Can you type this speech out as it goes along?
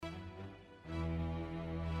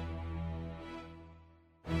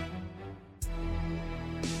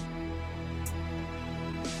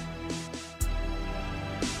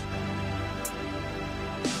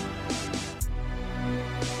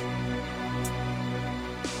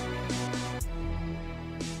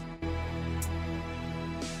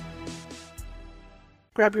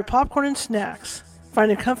Grab your popcorn and snacks.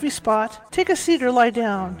 Find a comfy spot, take a seat or lie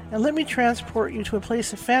down, and let me transport you to a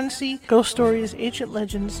place of fantasy, ghost stories, ancient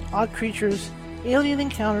legends, odd creatures, alien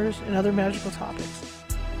encounters, and other magical topics.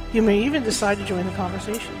 You may even decide to join the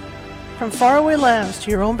conversation. From faraway lands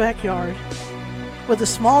to your own backyard, with a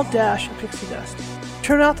small dash of pixie dust.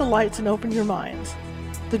 Turn out the lights and open your minds.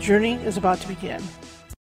 The journey is about to begin.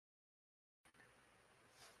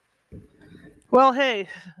 Well, hey,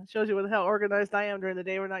 it shows you how organized I am during the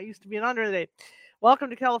day. We're not used to being on during the day. Welcome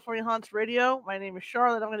to California Haunts Radio. My name is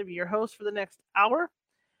Charlotte. I'm going to be your host for the next hour.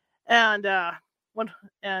 And as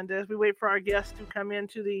we wait for our guests to come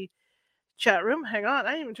into the chat room, hang on.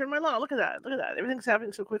 I didn't even turn my light on. Look at that. Look at that. Everything's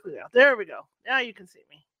happening so quickly now. There we go. Now you can see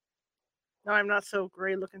me. Now I'm not so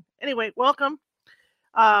gray looking. Anyway, welcome.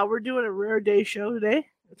 We're doing a rare day show today.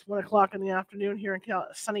 It's 1 o'clock in the afternoon here in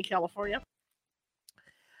sunny California.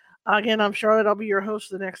 Again, I'm Charlotte. I'll be your host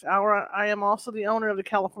for the next hour. I am also the owner of the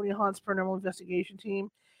California Haunts Paranormal Investigation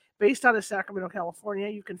Team, based out of Sacramento, California.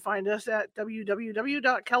 You can find us at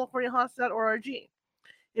www.californiahaunts.org.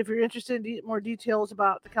 If you're interested in more details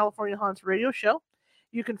about the California Haunts radio show,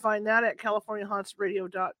 you can find that at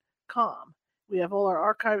californiahauntsradio.com. We have all our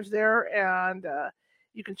archives there, and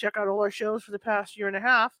you can check out all our shows for the past year and a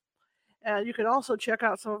half. And you can also check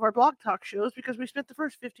out some of our Blog Talk shows, because we spent the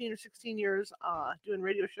first 15 or 16 years doing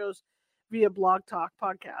radio shows via Blog Talk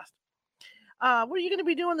podcast. What are you going to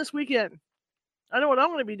be doing this weekend? I know what I'm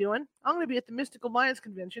going to be doing. I'm going to be at the Mystical Minds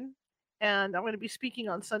Convention, and I'm going to be speaking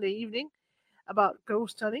on Sunday evening about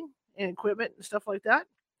ghost hunting and equipment and stuff like that.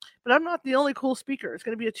 But I'm not the only cool speaker. It's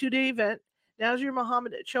going to be a 2-day event. Nazir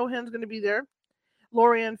Muhammad Chohan's going to be there.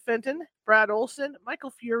 Lorianne Fenton, Brad Olson,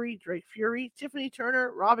 Michael Fury, Drake Fury, Tiffany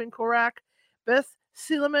Turner, Robin Korak, Beth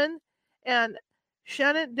Silliman, and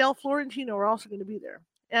Shannon Del Florentino are also going to be there.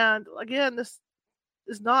 And again, this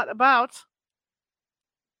is not about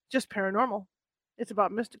just paranormal. It's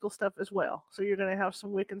about mystical stuff as well. So you're going to have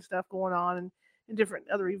some Wiccan stuff going on and different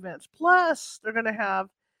other events. Plus, they're going to have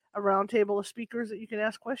a round table of speakers that you can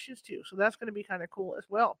ask questions to. So that's going to be kind of cool as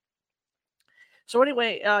well. So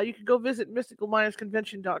anyway, you can go visit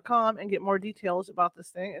mysticalmindsconvention.com and get more details about this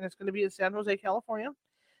thing. And it's going to be in San Jose, California.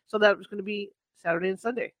 So that was going to be Saturday and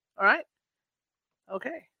Sunday. All right?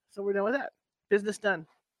 Okay. So we're done with that. Business done.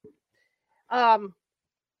 Our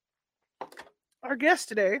guest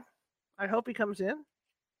today, I hope he comes in.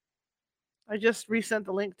 I just resent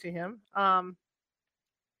the link to him. Our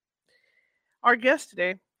guest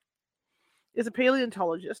today is a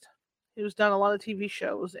paleontologist who's done a lot of TV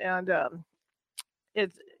shows, and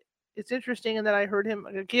it's interesting in that I heard him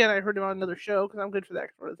on another show, because I'm good for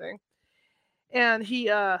that sort of thing. And he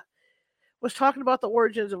was talking about the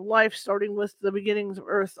origins of life, starting with the beginnings of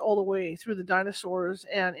Earth all the way through the dinosaurs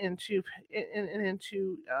and into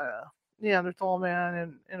Neanderthal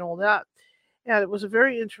man and all that. And it was a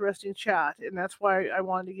very interesting chat, and that's why I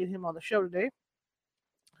wanted to get him on the show today.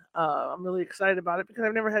 I'm really excited about it, because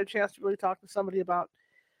I've never had a chance to really talk to somebody about,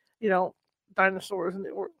 dinosaurs and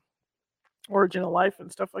the origin of life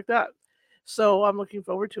and stuff like that. So I'm looking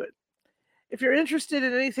forward to it. If you're interested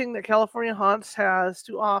in anything that California Haunts has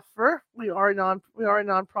to offer, we are a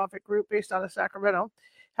nonprofit group based out of Sacramento.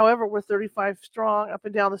 However, we're 35 strong up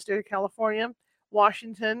and down the state of California,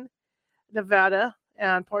 Washington, Nevada,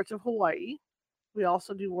 and parts of Hawaii. We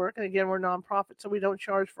also do work, and again, we're nonprofit, so we don't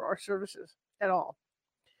charge for our services at all.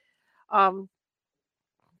 And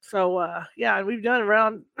we've done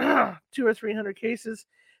around 200 or 300 cases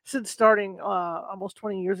since starting almost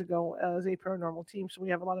 20 years ago as a paranormal team. So we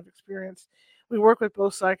have a lot of experience. We work with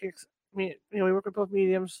both psychics. We work with both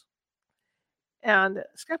mediums and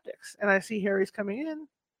skeptics. And I see Harry's coming in.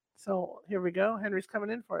 So here we go. Henry's coming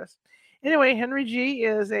in for us. Anyway, Henry G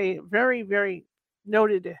is a very, very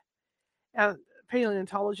noted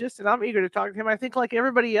paleontologist, and I'm eager to talk to him. I think, like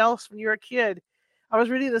everybody else, when you're a kid, I was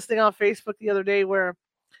reading this thing on Facebook the other day where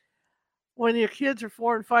when your kids are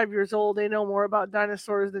 4 and 5 years old, they know more about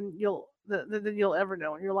dinosaurs than you'll ever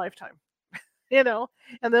know in your lifetime. And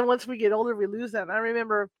then once we get older, we lose that. And I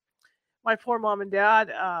remember my poor mom and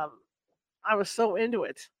dad. I was so into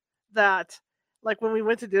it that, like, when we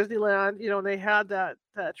went to Disneyland, they had that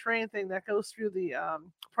train thing that goes through the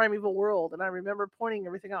primeval world, and I remember pointing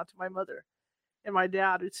everything out to my mother and my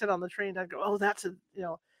dad, who'd sit on the train. And I'd go, "Oh, that's a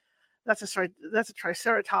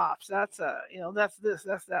triceratops. That's that's this,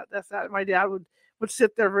 that's that, that's that." And my dad would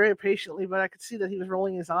sit there very patiently, but I could see that he was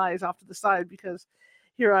rolling his eyes off to the side, because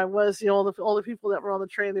here I was, all the people that were on the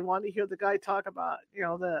train, they wanted to hear the guy talk about,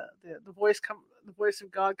 the voice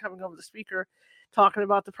of God coming over the speaker, talking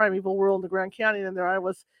about the primeval world in the Grand Canyon, and there I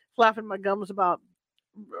was flapping my gums about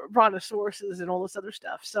brontosauruses and all this other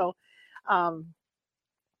stuff. So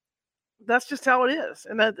that's just how it is,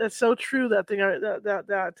 and that's so true. That thing,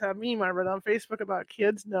 that meme I read on Facebook about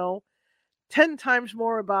kids know 10 times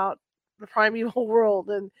more about the primeval world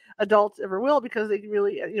than adults ever will, because they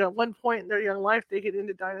really, at one point in their young life, they get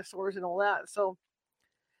into dinosaurs and all that. So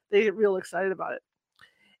they get real excited about it.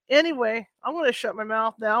 Anyway, I'm going to shut my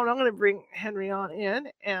mouth now, and I'm going to bring Henry on in,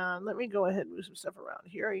 and let me go ahead and move some stuff around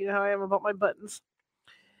here. You know how I am about my buttons,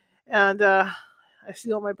 and I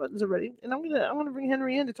see all my buttons already, and I'm gonna bring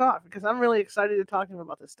Henry in to talk, because I'm really excited to talk to him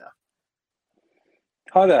about this stuff.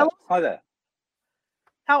 Hi there. Hello. Hi there.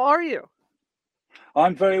 How are you?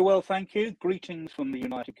 I'm very well, thank you. Greetings from the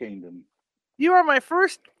United Kingdom. You are my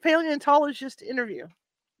first paleontologist interview.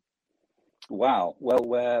 Wow. Well,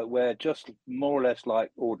 we're just more or less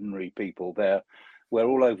like ordinary people. We're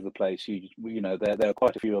all over the place. You know, there are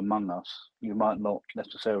quite a few among us. You might not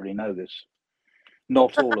necessarily know this.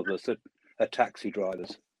 Not all of us are taxi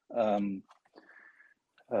drivers.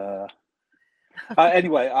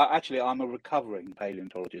 Anyway, actually, I'm a recovering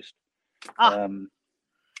paleontologist.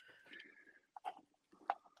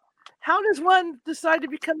 How does one decide to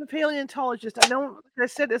become a paleontologist? I know, like I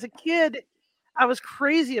said, as a kid, I was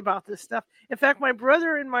crazy about this stuff. In fact, my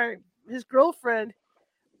brother and his girlfriend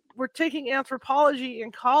were taking anthropology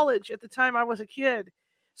in college at the time I was a kid.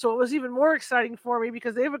 So it was even more exciting for me,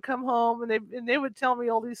 because they would come home and they would tell me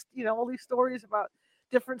all these stories about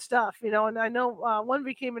different stuff, and I know one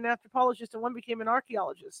became an anthropologist and one became an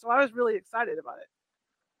archaeologist. So I was really excited about it.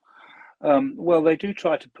 Well, they do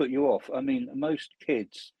try to put you off. I mean, most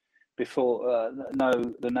kids before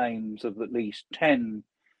know the names of at least 10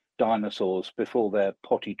 dinosaurs before they're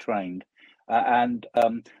potty trained. And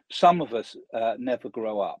some of us never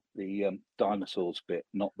grow up, the dinosaurs bit,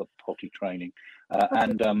 not the potty training.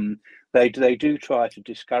 And they do try to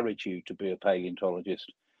discourage you to be a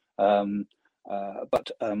paleontologist.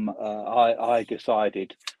 But I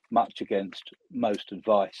decided, much against most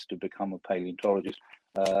advice, to become a paleontologist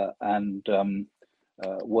and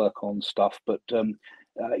work on stuff. But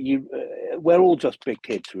we're all just big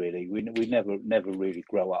kids, really. We never really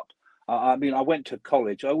grow up. I mean, I went to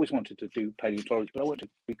college. I always wanted to do paleontology, but I went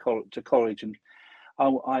to college, and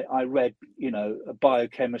I read,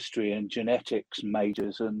 biochemistry and genetics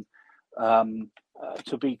majors, and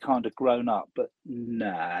to be kind of grown up. But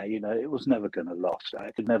nah, it was never going to last.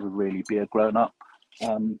 I could never really be a grown up.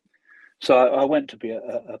 So I went to be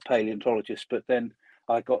a paleontologist, but then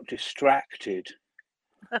I got distracted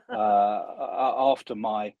after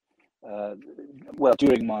my.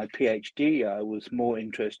 During my PhD, I was more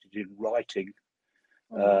interested in writing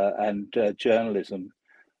and journalism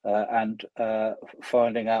and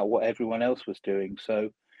finding out what everyone else was doing. So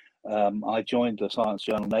I joined the science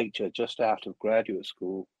journal Nature just out of graduate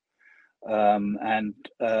school, and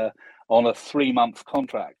on a 3-month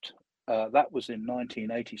contract. That was in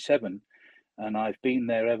 1987, and I've been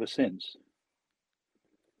there ever since.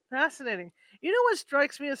 Fascinating. You know what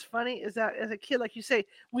strikes me as funny is that as a kid, like you say,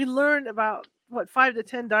 we learned about 5 to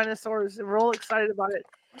 10 dinosaurs, and we're all excited about it.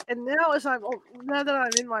 And now now that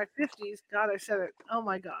I'm in my 50s, God, I said it. Oh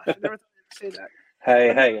my gosh, I never thought I'd say that.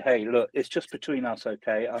 Hey! Look, it's just between us,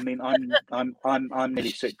 okay? I mean, I'm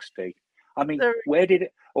nearly 60. I mean, where did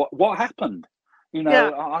it? What happened?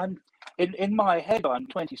 I'm in my head. I'm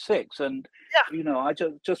 26, and I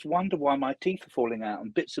just wonder why my teeth are falling out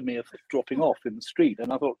and bits of me are dropping off in the street.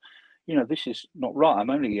 And I thought, this is not right. I'm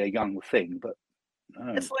only a young thing, but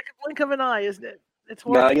it's like a blink of an eye, isn't it? It's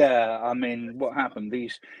horrible. Yeah. I mean, what happened?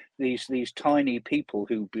 These tiny people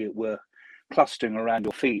who were clustering around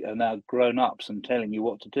your feet are now grown ups and telling you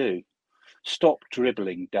what to do. Stop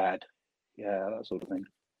dribbling, Dad. Yeah, that sort of thing.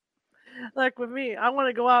 Like with me, I want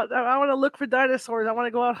to go out. I want to look for dinosaurs. I want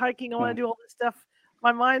to go out hiking. I want to do all this stuff.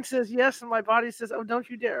 My mind says yes, and my body says, "Oh, don't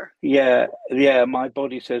you dare!" Yeah. My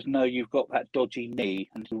body says, "No, you've got that dodgy knee,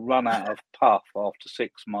 and to run out of puff after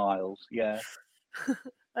 6 miles." Yeah.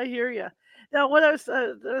 I hear you. Now, what I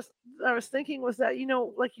was thinking was that,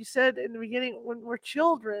 like you said in the beginning, when we're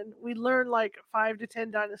children, we learn like 5 to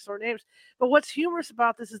 10 dinosaur names. But what's humorous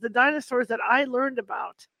about this is the dinosaurs that I learned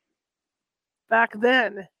about back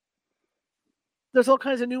then. There's all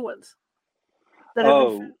kinds of new ones that have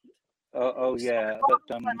been found. Yeah.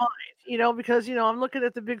 But my mind, because I'm looking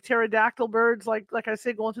at the big pterodactyl birds, like I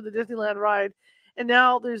say, going through the Disneyland ride. And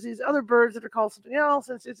now there's these other birds that are called something else.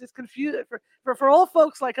 And it's confusing for all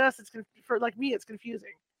folks like us. Like me, it's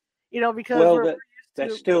confusing, because they're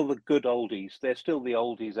still the good oldies. They're still the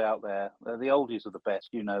oldies out there. The oldies are the best.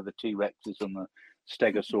 The T-Rexes and the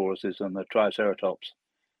Stegosauruses and the Triceratops.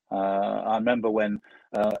 I remember when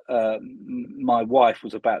my wife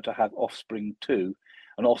was about to have offspring too,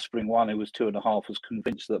 an offspring one who was 2.5 was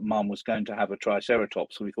convinced that mum was going to have a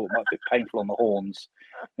triceratops, so we thought it might be painful on the horns.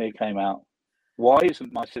 And he came out, why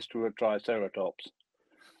isn't my sister a triceratops?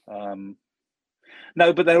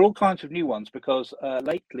 No, but there are all kinds of new ones because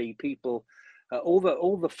lately people,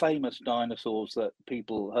 all the famous dinosaurs that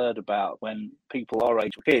people heard about when people our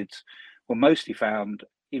age were kids were mostly found,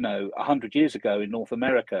 100 years ago in North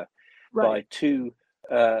America by two,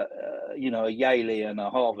 a Yaley and a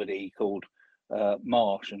Harvardie called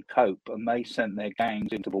Marsh and Cope, and they sent their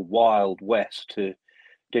gangs into the Wild West to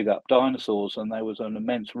dig up dinosaurs, and there was an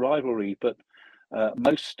immense rivalry. But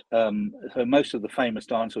most of the famous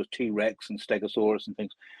dinosaurs, T-Rex and Stegosaurus and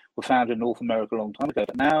things, were found in North America a long time ago.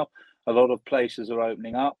 But now a lot of places are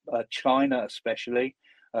opening up, China especially,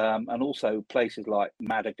 and also places like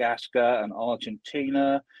Madagascar and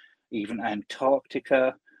Argentina, even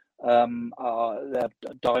Antarctica.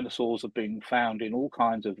 Dinosaurs are being found in all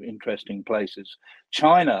kinds of interesting places.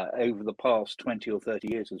 China, over the past 20 or 30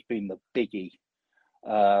 years, has been the biggie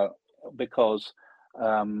because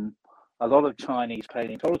a lot of Chinese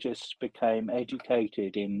paleontologists became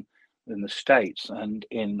educated in the States and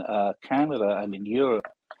in Canada and in Europe,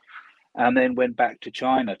 and then went back to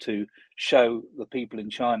China to show the people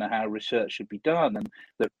in China how research should be done and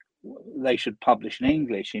that they should publish in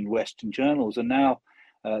English in Western journals. And now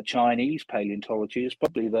Chinese paleontology is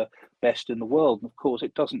probably the best in the world. And of course,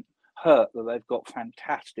 it doesn't hurt that they've got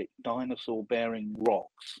fantastic dinosaur-bearing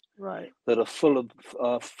rocks that are full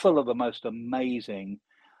of the most amazing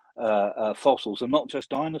fossils, and not just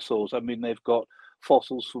dinosaurs. I mean, they've got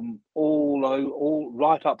fossils from all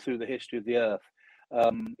right up through the history of the Earth.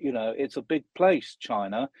 It's a big place,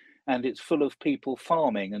 China, and it's full of people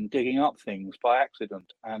farming and digging up things by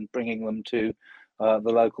accident and bringing them to the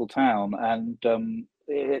local town. And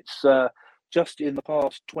it's just in the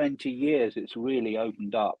past 20 years, it's really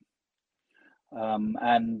opened up.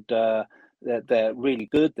 And they're really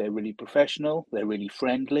good. They're really professional. They're really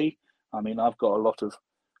friendly. I mean, I've got a lot of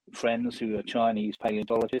friends who are Chinese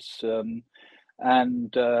paleontologists. So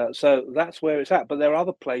that's where it's at. But there are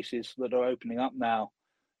other places that are opening up now.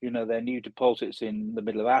 There are new deposits in the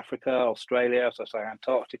middle of Africa, Australia, as I say,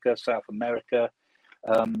 Antarctica, South America,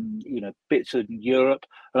 bits of Europe.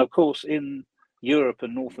 And of course, in Europe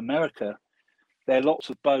and North America, there are lots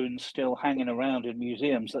of bones still hanging around in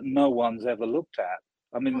museums that no one's ever looked at.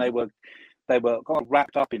 I mean, they were kind of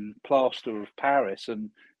wrapped up in plaster of Paris and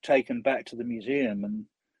taken back to the museum,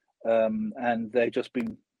 and they've just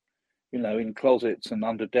been, in closets and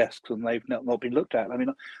under desks, and they've not been looked at. I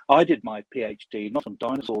mean, I did my PhD not on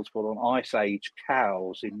dinosaurs but on Ice Age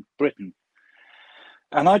cows in Britain,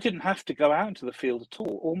 and I didn't have to go out into the field at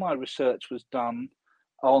all. All my research was done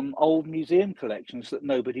on old museum collections that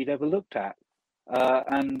nobody had ever looked at.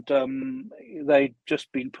 And they'd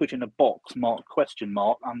just been put in a box marked ?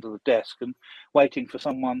 Under the desk and waiting for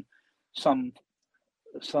some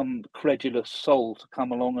credulous soul to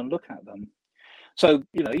come along and look at them. So,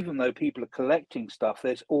 even though people are collecting stuff,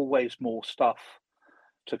 there's always more stuff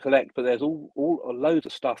to collect, but there's all loads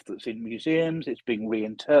of stuff that's in museums. It's being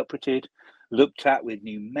reinterpreted, looked at with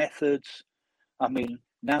new methods. I mean,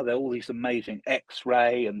 now there are all these amazing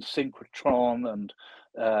X-ray and synchrotron and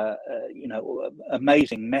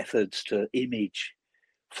amazing methods to image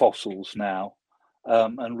fossils now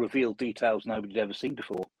and reveal details nobody'd ever seen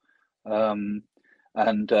before,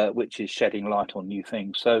 and which is shedding light on new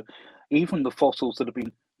things. So even the fossils that have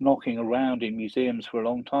been knocking around in museums for a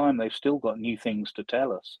long time, they've still got new things to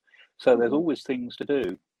tell us. So there's always things to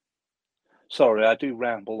do. Sorry, I do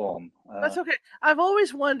ramble on. That's okay. I've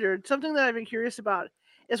always wondered, something that I've been curious about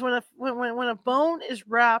is when a bone is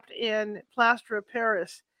wrapped in plaster of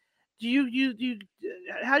Paris,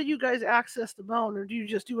 how do you guys access the bone, or do you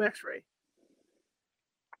just do X-ray?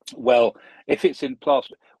 Well, if it's in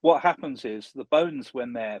plaster, what happens is the bones,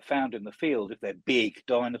 when they're found in the field, if they're big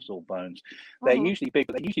dinosaur bones, they're usually big,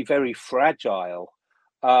 but they're usually very fragile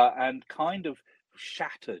and kind of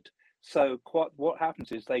shattered. So what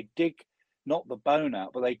happens is they dig not the bone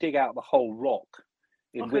out, but they dig out the whole rock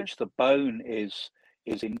in which the bone is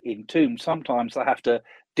entombed. Sometimes they have to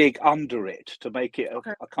dig under it to make it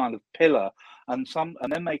a kind of pillar, and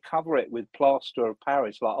then they cover it with plaster of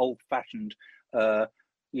Paris, like old-fashioned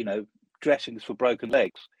dressings for broken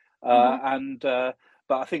legs. But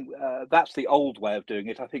I think that's the old way of doing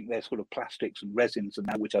it. I think there's sort of plastics and resins and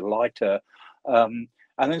that which are lighter. And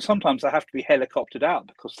then sometimes they have to be helicoptered out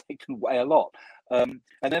because they can weigh a lot. And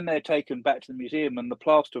then they're taken back to the museum and the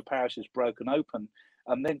plaster of Paris is broken open.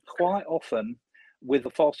 And then quite often with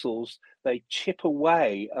the fossils, they chip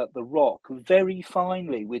away at the rock very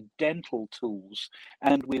finely with dental tools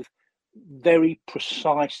and with very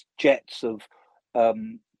precise jets of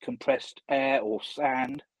compressed air or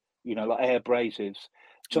sand, like air abrasives,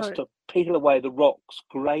 just Right. to peel away the rocks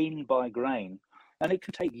grain by grain. And it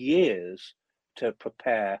can take years to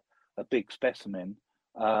prepare a big specimen.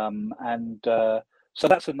 And so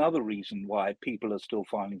that's another reason why people are still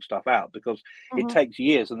finding stuff out, because it Hmm. takes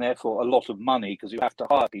years and therefore a lot of money, because you have to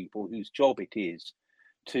hire people whose job it is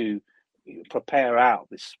to prepare out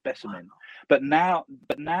this specimen. But now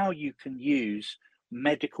you can use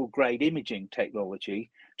medical grade imaging technology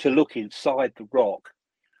to look inside the rock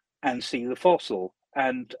and see the fossil.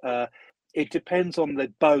 And it depends on the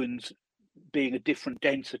bones being a different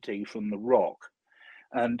density from the rock.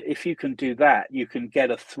 And if you can do that, you can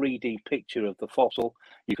get a 3D picture of the fossil.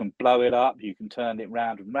 You can blow it up, you can turn it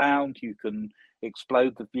round and round, you can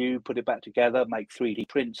explode the view, put it back together, make 3D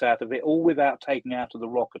prints out of it, all without taking out of the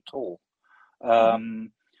rock at all. Hmm.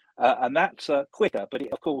 And that's quicker, but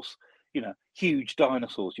of course, huge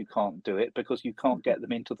dinosaurs, you can't do it because you can't get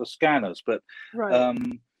them into the scanners. Right.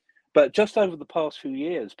 Um, but just over the past few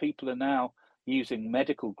years, people are now using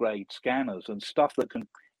medical grade scanners and stuff that can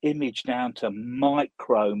image down to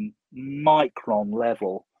micron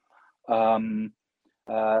level. The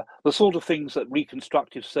sort of things that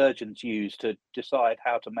reconstructive surgeons use to decide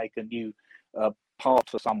how to make a new part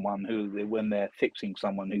for someone when they're fixing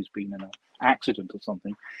someone who's been in an accident or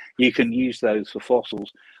something. You can use those for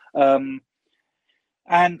fossils.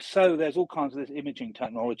 And so there's all kinds of this imaging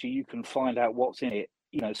technology. You can find out what's in it,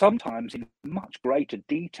 sometimes in much greater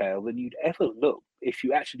detail than you'd ever look if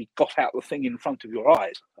you actually got out the thing in front of your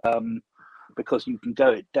eyes, because you can go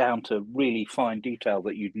it down to really fine detail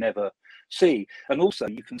that you'd never see. And also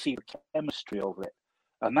you can see the chemistry of it.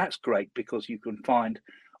 And that's great because you can find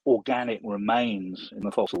organic remains in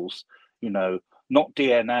the fossils, not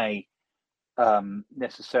DNA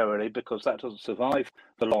necessarily, because that doesn't survive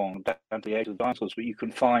for long down to the age of the dinosaurs, but you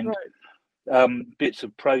can find Right. bits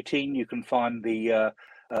of protein, you can find the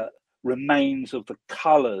remains of the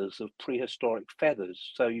colors of prehistoric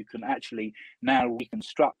feathers. So you can actually now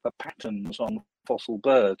reconstruct the patterns on fossil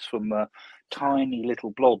birds from the tiny little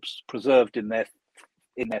blobs preserved in their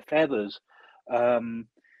feathers. And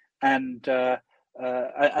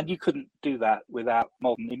you couldn't do that without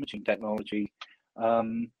modern imaging technology.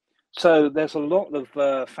 So there's a lot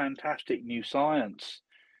of fantastic new science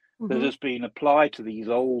that Hmm. has been applied to these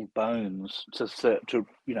old bones to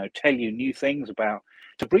tell you new things about,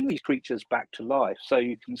 to bring these creatures back to life. So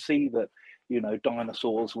you can see that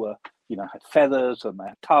dinosaurs were had feathers and they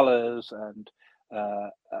had colours, and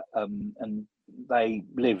they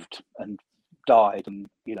lived and died and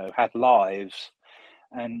had lives,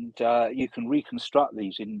 and you can reconstruct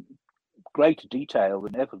these in greater detail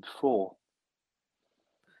than ever before.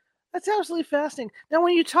 That's absolutely fascinating. Now,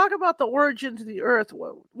 when you talk about the origins of the Earth,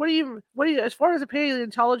 what do you, as far as a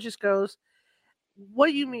paleontologist goes, what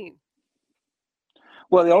do you mean?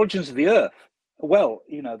 Well, the origins of the Earth, well,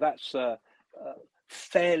 that's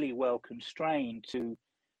fairly well constrained to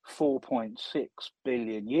 4.6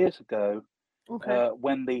 billion years ago, Okay.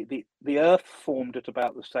 when the Earth formed at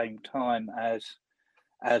about the same time as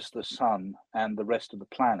the Sun and the rest of the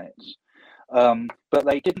planets. But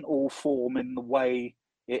they didn't all form in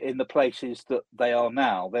the places that they are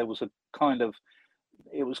now. There was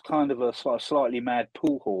it was kind of a slightly mad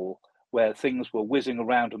pool hall where things were whizzing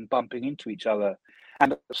around and bumping into each other.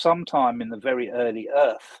 And sometime in the very early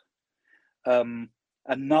Earth,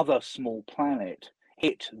 another small planet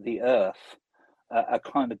hit the Earth, a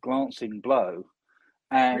kind of glancing blow.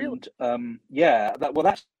 Really? And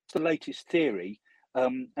that's the latest theory,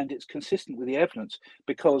 and it's consistent with the evidence,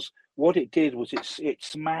 because what it did was it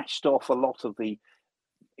smashed off a lot of the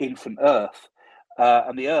infant Earth,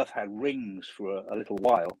 and the Earth had rings for a little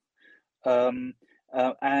while, um,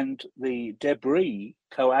 and the debris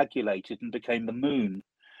coagulated and became the moon.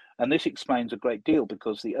 And this explains a great deal,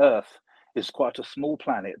 because the Earth is quite a small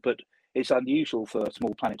planet, but it's unusual for a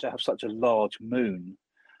small planet to have such a large moon.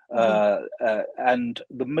 Hmm. And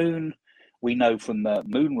the moon, we know from the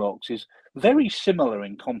moon rocks, is very similar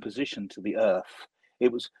in composition to the Earth.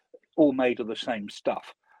 It was all made of the same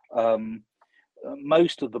stuff.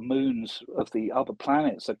 Most of the moons of the other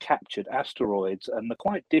planets are captured asteroids, and they're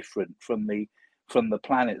quite different from the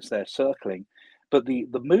planets they're circling. But the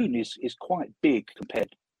moon is quite big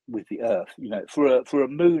compared with the Earth. For a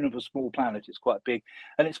moon of a small planet, it's quite big,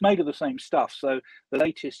 and it's made of the same stuff. So the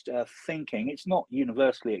latest thinking, it's not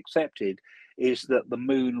universally accepted, is that the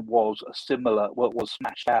moon was was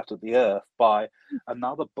smashed out of the Earth by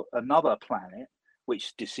another planet,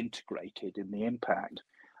 which disintegrated in the impact.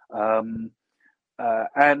 Um,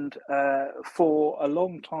 and For a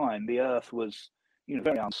long time, the Earth was,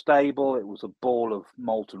 very unstable. It was a ball of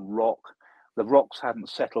molten rock the rocks hadn't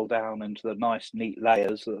settled down into the nice, neat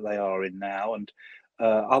layers that they are in now, and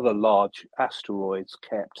other large asteroids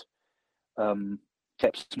kept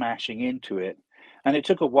smashing into it. And it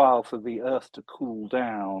took a while for the Earth to cool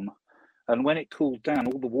down. And when it cooled down,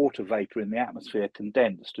 all the water vapor in the atmosphere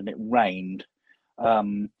condensed and it rained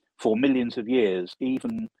for millions of years.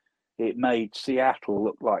 Even it made Seattle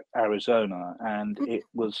look like Arizona, and it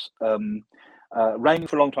was raining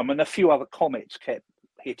for a long time. And a few other comets kept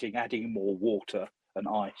hitting, adding more water and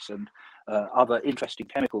ice and other interesting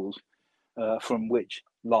chemicals from which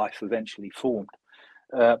life eventually formed.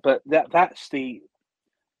 But that's the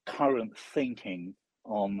current thinking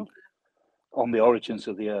on the origins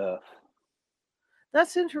of the Earth.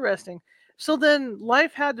 That's interesting. So then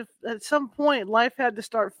life had to, at some point, life had to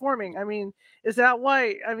start forming. I mean, is that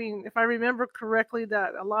why, I mean, if I remember correctly,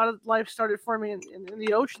 that a lot of life started forming in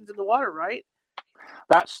the oceans and the water, right?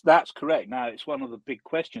 That's correct. Now, it's one of the big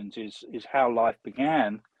questions is how life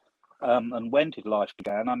began, and when did life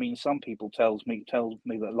begin? I mean, some people tells me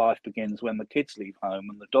that life begins when the kids leave home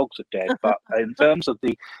and the dogs are dead. But in terms of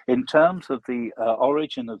the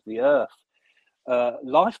origin of the Earth,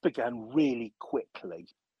 life began really quickly.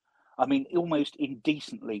 I mean, almost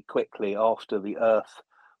indecently quickly after the Earth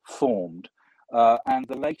formed. And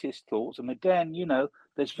the latest thoughts, and again,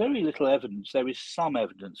 there's very little evidence. There is some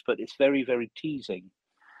evidence, but it's very, very teasing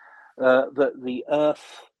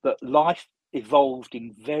that life evolved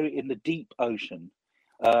in the deep ocean,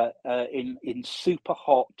 in super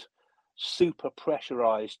hot, super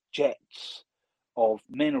pressurized jets of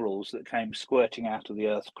minerals that came squirting out of the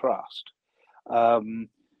Earth's crust.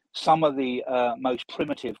 Some of the most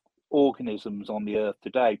primitive organisms on the Earth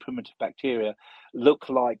today, primitive bacteria, look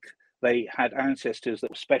like they had ancestors that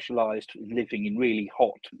were specialized in living in really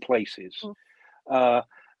hot places.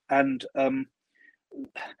 And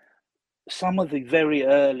some of the very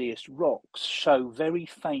earliest rocks show very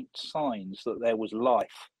faint signs that there was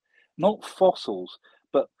life, not fossils,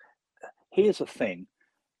 but here's the thing.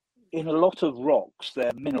 In a lot of rocks,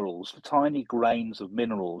 they're minerals, tiny grains of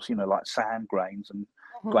minerals, like sand grains and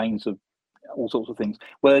grains of all sorts of things.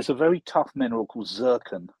 Well, there's a very tough mineral called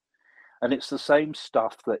zircon, and it's the same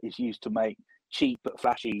stuff that is used to make cheap but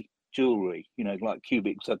flashy jewelry, like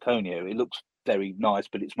cubic zirconia. It looks very nice,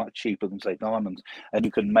 but it's much cheaper than, say, diamonds, and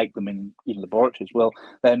you can make them in laboratories. Well,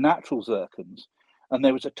 they're natural zircons, and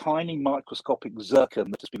there is a tiny microscopic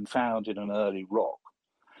zircon that has been found in an early rock.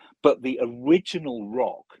 But the original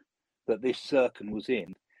rock that this zircon was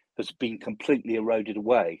in has been completely eroded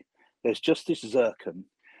away. There's just this zircon,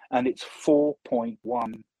 and it's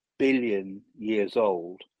 4.1 billion years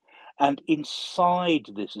old. And inside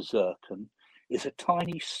this zircon is a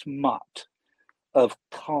tiny smut of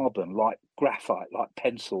carbon, like graphite, like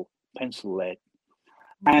pencil lead.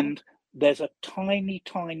 And there's a tiny,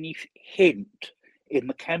 tiny hint in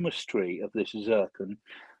the chemistry of this zircon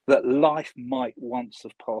that life might once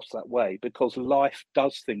have passed that way, because life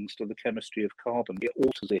does things to the chemistry of carbon. It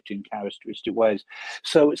alters it in characteristic ways.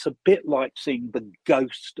 So it's a bit like seeing the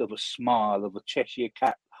ghost of a smile of a Cheshire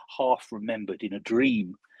cat half remembered in a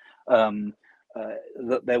dream.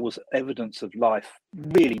 That there was evidence of life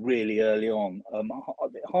really, really early on,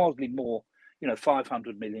 hardly more,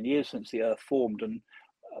 500 million years since the Earth formed, and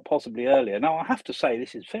possibly earlier. Now, I have to say,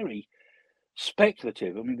 this is very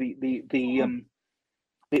speculative. I mean,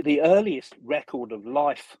 the earliest record of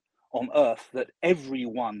life on Earth that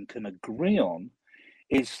everyone can agree on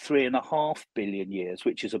is 3.5 billion years,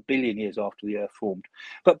 which is 1 billion years after the Earth formed.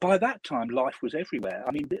 But by that time, life was everywhere.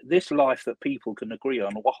 I mean, this life that people can agree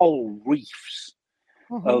on were whole reefs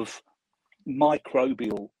of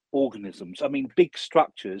microbial organisms. I mean, big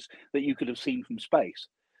structures that you could have seen from space.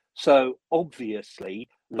 So obviously,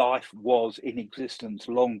 life was in existence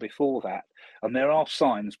long before that. And there are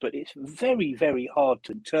signs, but it's very, very hard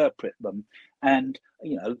to interpret them. And,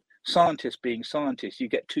 scientists being scientists, you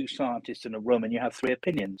get two scientists in a room and you have three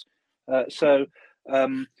opinions. These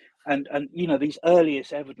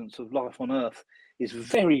earliest evidence of life on Earth is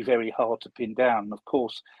very, very hard to pin down. And of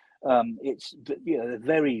course, there's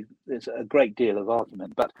a great deal of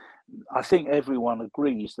argument, but I think everyone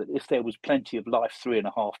agrees that if there was plenty of life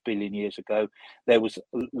 3.5 billion years ago, there was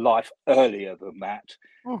life earlier than that,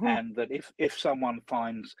 and that if someone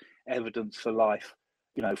finds evidence for life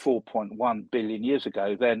 4.1 billion years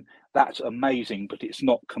ago, then that's amazing, but it's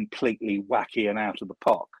not completely wacky and out of the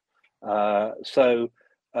park.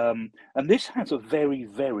 And this has a very,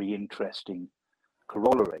 very interesting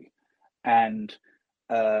corollary, and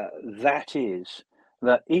that is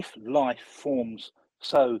that if life forms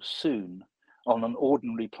so soon on an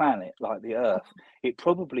ordinary planet like the Earth, it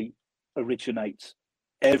probably originates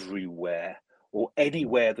everywhere or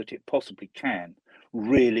anywhere that it possibly can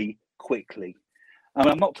really quickly. I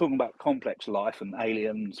mean, I'm not talking about complex life and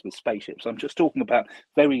aliens with spaceships. I'm just talking about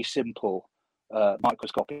very simple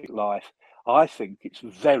microscopic life. I think it's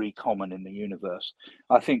very common in the universe.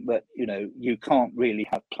 I think that, you know, you can't really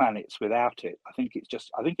have planets without it. I think it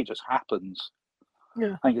just happens.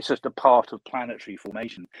 Yeah. I think it's just a part of planetary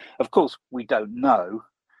formation. Of course, we don't know,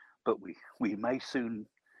 but we may soon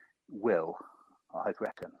will, I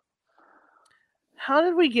reckon. How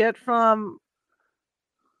did we get from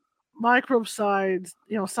microbe sized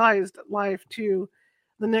life to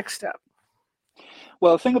the next step?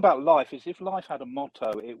 Well, the thing about life is, if life had a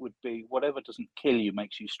motto, it would be whatever doesn't kill you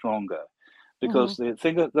makes you stronger. Because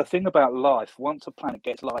the thing about life, once a planet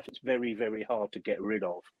gets life, it's very, very hard to get rid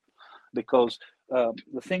of. Because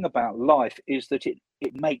the thing about life is that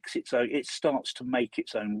it makes its own, it starts to make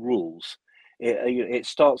its own rules. It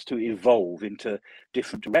starts to evolve into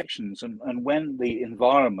different directions, and when the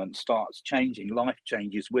environment starts changing, life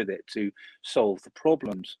changes with it to solve the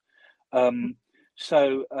problems.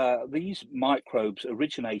 So these microbes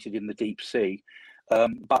originated in the deep sea,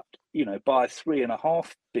 but you know, by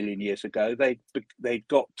 3.5 billion years ago, they'd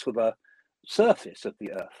got to the surface of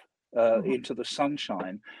the Earth, into the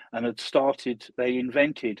sunshine, and had started. They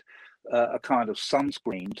invented a kind of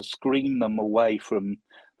sunscreen to screen them away from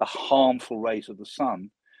the harmful rays of the sun,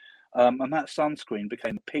 and that sunscreen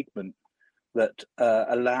became a pigment that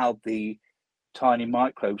allowed the tiny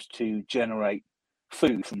microbes to generate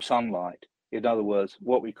food from sunlight. In other words,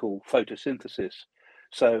 what we call photosynthesis.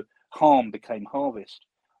 So harm became harvest.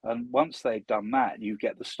 And once they've done that, you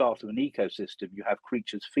get the start of an ecosystem. You have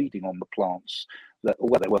creatures feeding on the plants that,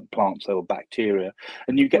 well, they weren't plants, they were bacteria,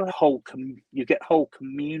 and you get whole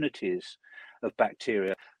communities of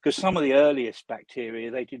bacteria. Because some of the earliest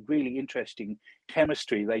bacteria, they did really interesting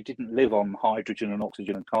chemistry. They didn't live on hydrogen and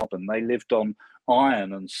oxygen and carbon. They lived on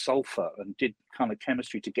iron and sulfur and did kind of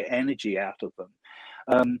chemistry to get energy out of them.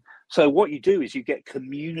 So what you do is you get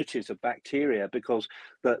communities of bacteria, because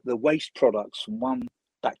the waste products from one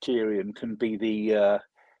bacterium can be the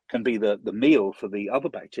meal for the other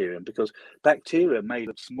bacterium, because bacteria are made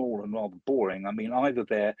of small and rather boring. I mean, either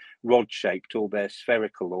they're rod shaped or they're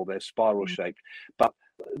spherical or they're spiral shaped, but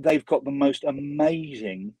they've got the most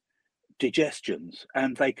amazing digestions,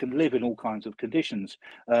 and they can live in all kinds of conditions.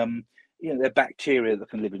 You know, they're bacteria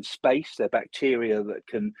that can live in space. They're bacteria that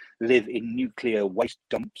can live in nuclear waste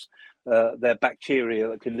dumps. They're bacteria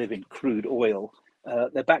that can live in crude oil.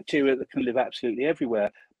 They're bacteria that can live absolutely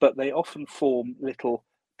everywhere, but they often form little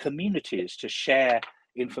communities to share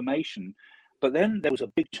information. But then there was a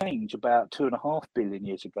big change about 2.5 billion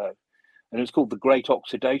years ago, and it was called the Great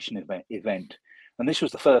Oxidation Event. And this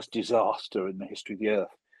was the first disaster in the history of the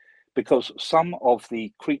Earth, because some of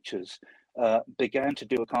the creatures began to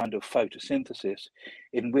do a kind of photosynthesis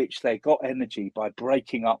in which they got energy by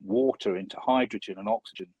breaking up water into hydrogen and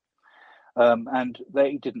oxygen. And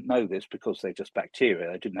they didn't know this because they're just bacteria,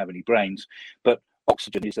 they didn't have any brains, but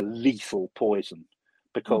oxygen is a lethal poison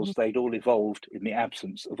because they'd all evolved in the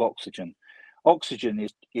absence of oxygen. Oxygen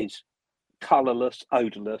is colorless,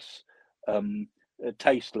 odorless,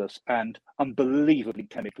 tasteless, and unbelievably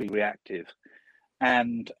chemically reactive.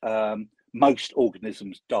 And most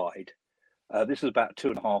organisms died. This was about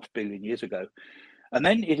 2.5 billion years ago. And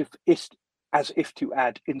then it's as if to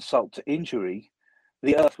add insult to injury,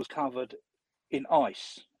 the Earth was covered in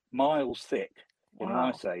ice, miles thick, in an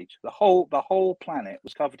ice age. The whole planet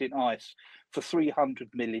was covered in ice for 300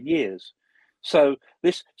 million years. So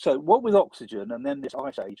what with oxygen and then this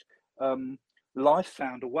ice age, life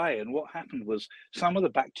found a way. And what happened was some of the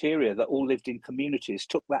bacteria that all lived in communities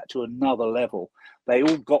took that to another level. They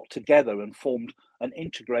all got together and formed an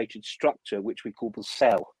integrated structure, which we call the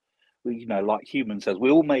cell. We, like human cells,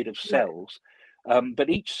 we're all made of cells, but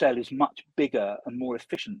each cell is much bigger and more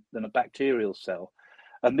efficient than a bacterial cell.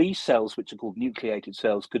 And these cells, which are called nucleated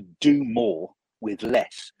cells, could do more with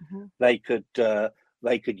less. They could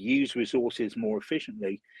use resources more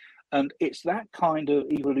efficiently. And it's that kind of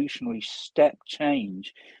evolutionary step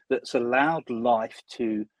change that's allowed life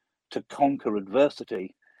to conquer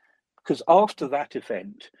adversity. Because after that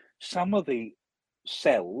event, some of the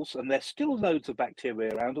cells, and there's still loads of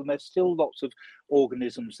bacteria around, and there's still lots of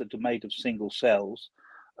organisms that are made of single cells,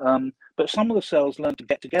 but some of the cells learn to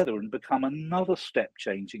get together and become another step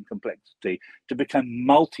change in complexity to become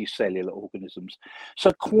multicellular organisms.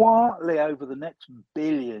 So quietly over the next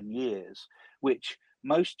billion years, which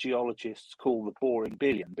most geologists call the boring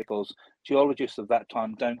billion, because geologists of that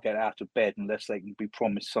time don't get out of bed unless they can be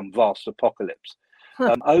promised some vast apocalypse.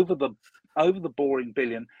 Over the boring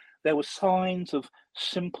billion, there were signs of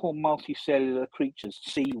simple multicellular creatures,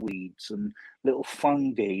 seaweeds and little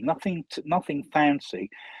fungi, nothing fancy.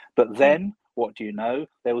 But then, what do you know?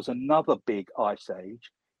 There was another big ice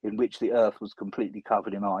age in which the Earth was completely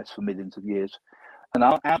covered in ice for millions of years. And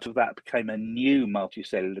out of that became a new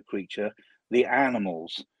multicellular creature, the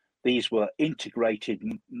animals. These were integrated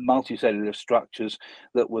multicellular structures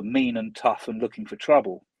that were mean and tough and looking for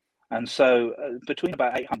trouble. And so between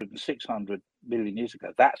about 800 and 600 million years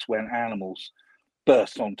ago, that's when animals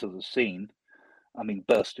burst onto the scene. I mean,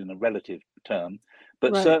 burst in a relative term,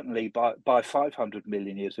 but Right. certainly by 500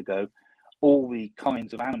 million years ago, all the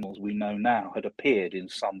kinds of animals we know now had appeared in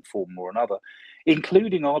some form or another,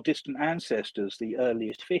 including our distant ancestors, the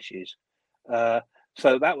earliest fishes.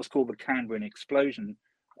 So that was called the Cambrian explosion,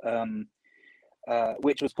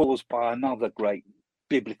 which was caused by another great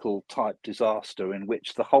biblical type disaster in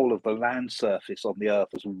which the whole of the land surface on the earth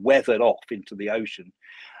was weathered off into the ocean,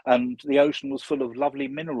 and the ocean was full of lovely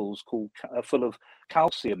minerals full of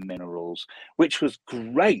calcium minerals, which was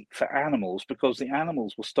great for animals because the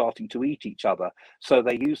animals were starting to eat each other, so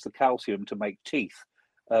they used the calcium to make teeth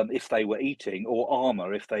if they were eating, or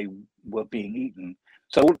armor if they were being eaten.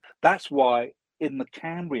 So that's why in the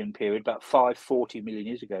Cambrian period, about 540 million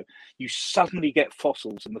years ago, you suddenly get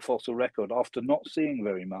fossils in the fossil record after not seeing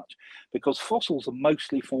very much, because fossils are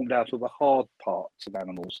mostly formed out of the hard parts of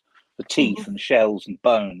animals, the teeth and shells and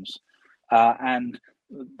bones. And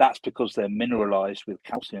that's because they're mineralized with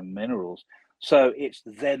calcium minerals. So it's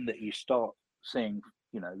then that you start seeing,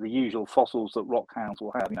 the usual fossils that rock hounds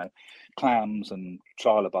will have, clams and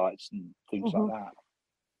trilobites and things like that.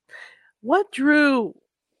 What drew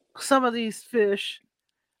some of these fish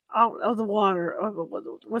out of the water?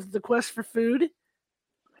 Was it the quest for food?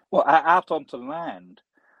 Well, out onto land.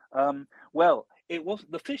 Well, it was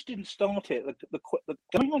the fish didn't start it. The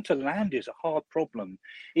going onto land is a hard problem.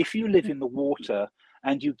 If you live in the water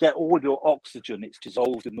and you get all your oxygen, it's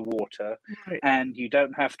dissolved in the water, Right. and you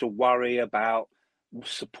don't have to worry about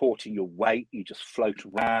supporting your weight. You just float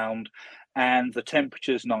around, and the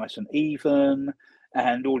temperature's nice and even,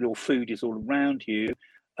 and all your food is all around you.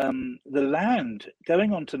 Going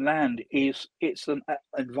onto land it's an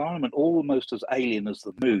environment almost as alien as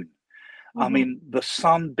the moon. I mean, the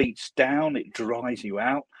sun beats down, it dries you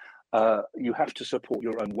out. You have to support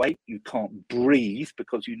your own weight. You can't breathe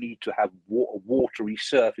because you need to have a watery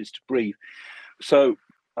surface to breathe. So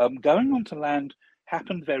going onto land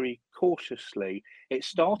happened very cautiously. It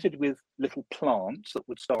started with little plants that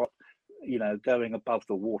would start, going above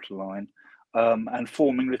the waterline. And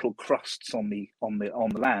forming little crusts on the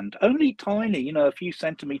land, only tiny, a few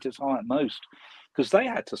centimeters high at most, because they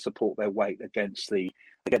had to support their weight against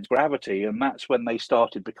gravity, and that's when they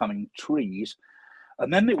started becoming trees.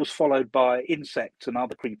 And then it was followed by insects and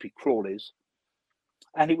other creepy crawlies.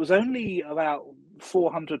 And it was only about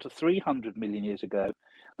 400 to 300 million years ago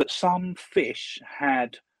that some fish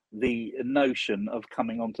had the notion of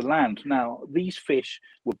coming onto land. Now, these fish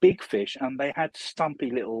were big fish, and they had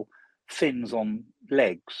stumpy little fins on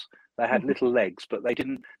legs. They had little legs, but they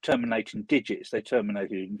didn't terminate in digits, they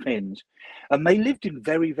terminated in fins. And they lived in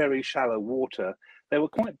very, very shallow water. They were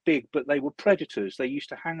quite big, but they were predators. They used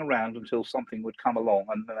to hang around until something would come along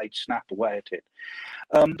and then they'd snap away at it.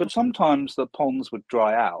 But sometimes the ponds would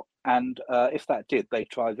dry out, and if that did, they'd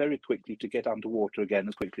try very quickly to get underwater again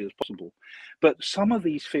as quickly as possible. But some of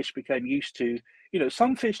these fish became used to,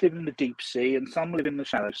 some fish live in the deep sea, and some live in the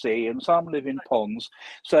shallow sea, and some live in ponds.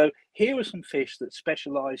 So here are some fish that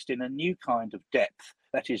specialized in a new kind of depth,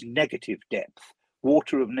 that is negative depth,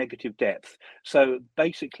 water of negative depth. So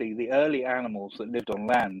basically, the early animals that lived on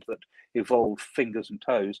land that evolved fingers and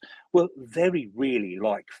toes were very, really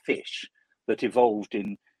like fish that evolved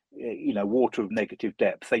in water of negative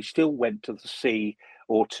depth. They still went to the sea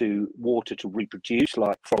or to water to reproduce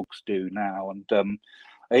like frogs do now, and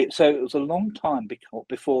so it was a long time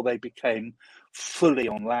before they became fully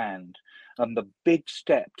on land. And the big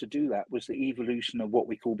step to do that was the evolution of what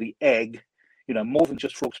we call the egg, more than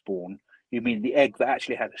just frog spawn. You mean the egg that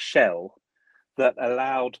actually had a shell that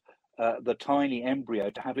allowed the tiny embryo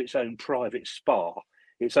to have its own private spa,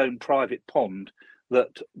 its own private pond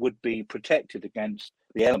that would be protected against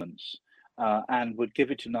the elements and would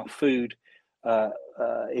give it enough food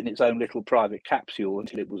in its own little private capsule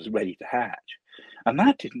until it was ready to hatch. And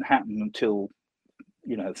that didn't happen until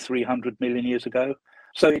 300 million years ago.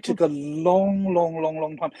 So it took a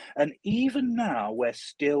long time. And even now we're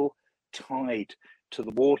still tied to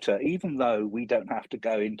the water, even though we don't have to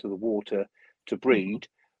go into the water to breed.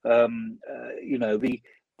 The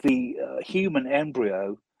human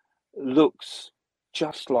embryo looks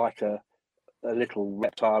just like a little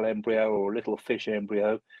reptile embryo or a little fish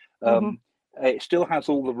embryo. Hmm. It still has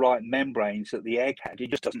all the right membranes that the egg had. It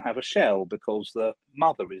just doesn't have a shell because the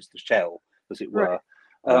mother is the shell, as it Right. were.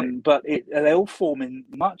 Right. But they all form in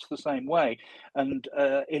much the same way, and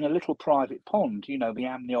in a little private pond, the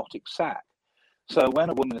amniotic sac. So when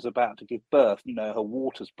a woman is about to give birth, her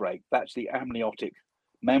waters break. That's the amniotic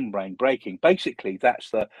membrane breaking. Basically,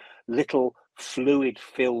 that's the little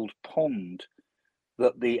fluid-filled pond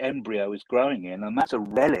that the embryo is growing in, and that's a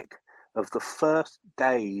relic of the first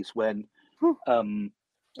days when Hmm.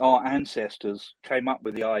 our ancestors came up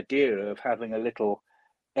with the idea of having a little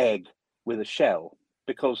egg with a shell,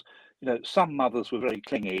 because some mothers were very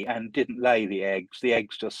clingy and didn't lay the eggs. The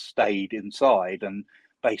eggs just stayed inside, and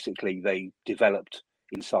basically they developed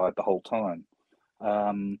inside the whole time.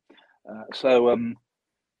 Um, uh, so um,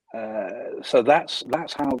 so that's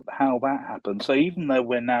how that happened. So even though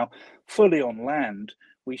we're now fully on land,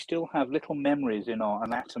 we still have little memories in our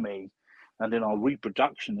anatomy and in our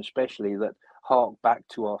reproduction, especially, that hark back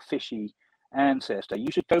to our fishy ancestor.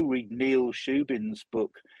 You should go read Neil Shubin's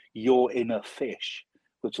book, Your Inner Fish,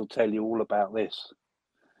 which will tell you all about this.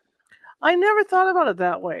 I never thought about it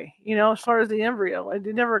that way, as far as the embryo. It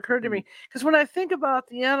never occurred to me. Because when I think about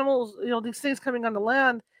the animals, these things coming on the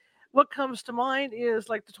land, what comes to mind is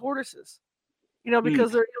like the tortoises, Mm.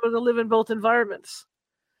 because they're able to live in both environments,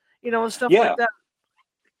 and stuff like Yeah.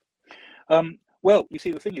 that. Well, you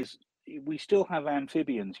see, the thing is, we still have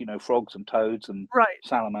amphibians, frogs and toads and Right.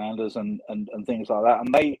 salamanders and things like that.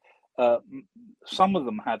 And they, some of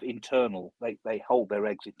them have internal, they hold their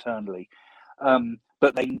eggs internally.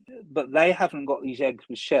 But they haven't got these eggs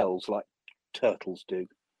with shells like turtles do.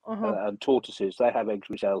 Uh-huh. And tortoises, they have eggs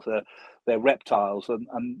with shells. They're reptiles,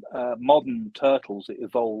 and modern turtles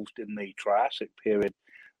evolved in the Triassic period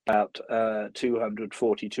about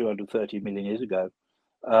 230 million years ago.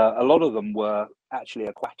 A lot of them were actually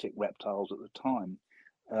aquatic reptiles at the time,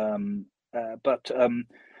 but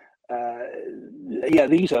yeah,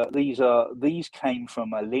 these came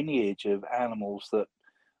from a lineage of animals that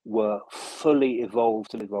were fully evolved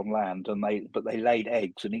to live on land, and they laid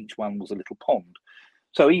eggs, and each one was a little pond.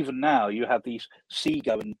 So even now you have these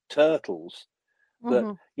seagoing turtles that,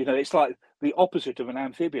 Hmm. it's like the opposite of an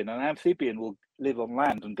amphibian. An amphibian will live on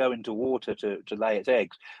land and go into water to lay its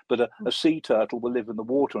eggs, but a sea turtle will live in the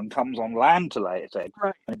water and comes on land to lay its eggs,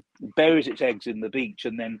 Right. and it buries its eggs in the beach,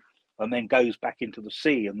 and then goes back into the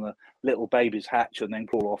sea, and the little babies hatch and then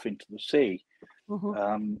crawl off into the sea.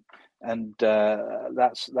 Hmm. And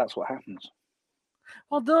that's what happens.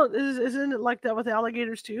 Well, isn't it like that with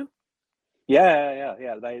alligators too? Yeah.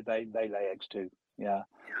 They lay eggs too. Yeah.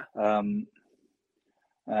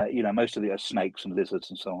 Yeah. Most of the snakes and lizards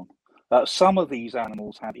and so on. Some of these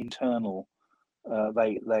animals have internal.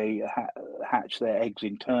 They hatch their eggs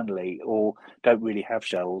internally, or don't really have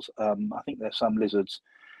shells. I think there's some lizards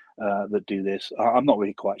that do this. I'm not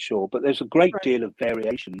really quite sure, but there's a great Right. deal of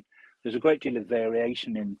variation. There's a great deal of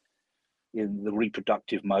variation in the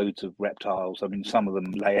reproductive modes of reptiles. I mean, some of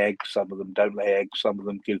them lay eggs, some of them don't lay eggs, some of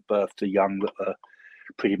them give birth to young that are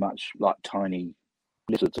pretty much like tiny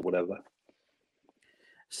lizards or whatever.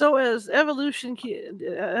 So as evolution,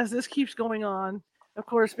 as this keeps going on, of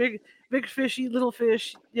course, big fish eat little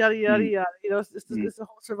fish, yada yada Mm, yada. It's a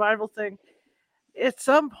whole survival thing. At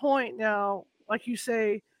some point now, like you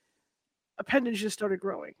say, appendages started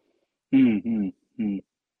growing. mm, mm, mm.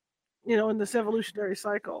 In this evolutionary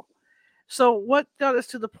cycle. So what got us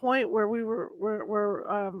to the point where we were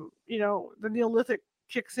the Neolithic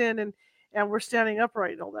kicks in and we're standing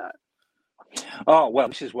upright and all that. Oh, well,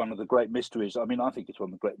 this is one of the great mysteries. I mean, I think it's one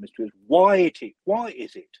of the great mysteries. Why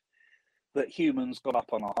is it that humans got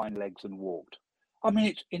up on our hind legs and walked? I mean,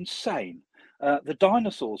 it's insane. The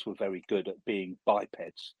dinosaurs were very good at being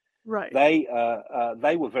bipeds. Right. They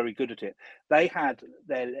were very good at it. They had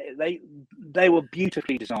they were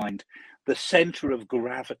beautifully designed. The center of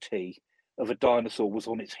gravity of a dinosaur was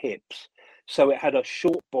on its hips, so it had a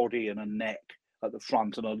short body and a neck at the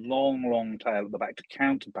front and a long tail at the back to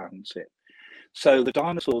counterbalance it. So the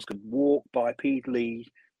dinosaurs could walk bipedally,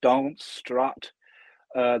 dance, strut.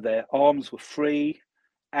 Their arms were free,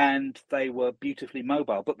 and they were beautifully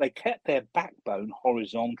mobile. But they kept their backbone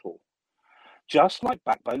horizontal, just like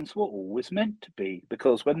backbones were always meant to be,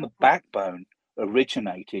 because when the backbone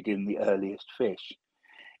originated in the earliest fish,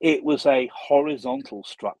 it was a horizontal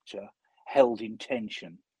structure held in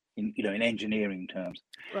tension, in engineering terms.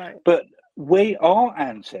 Right. But our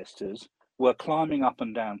ancestors were climbing up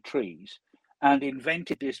and down trees and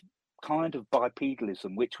invented this kind of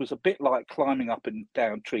bipedalism, which was a bit like climbing up and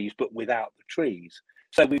down trees, but without the trees.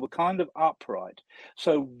 So we were kind of upright.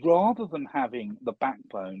 So rather than having the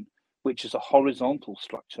backbone, which is a horizontal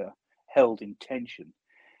structure held in tension,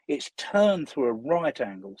 it's turned through a right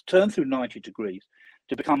angle, turned through 90 degrees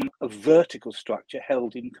to become a vertical structure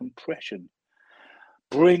held in compression.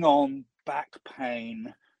 Bring on back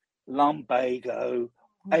pain, lumbago,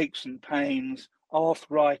 aches and pains,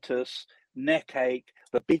 arthritis, neck ache.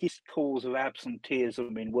 The biggest cause of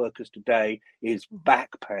absenteeism in workers today is back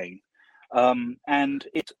pain. And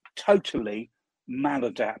it's totally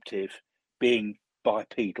maladaptive being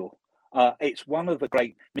bipedal. It's one of the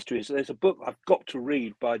great mysteries. There's a book I've got to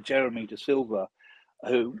read by Jeremy De Silva,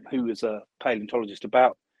 who is a paleontologist,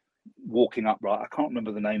 about walking upright. I can't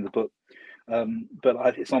remember the name of the book,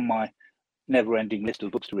 but it's on my never-ending list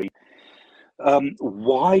of books to read.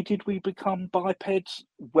 Why did we become bipeds?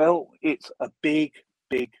 Well, it's a big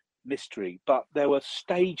mystery, but there were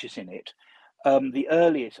stages in it.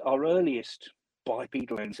 Our earliest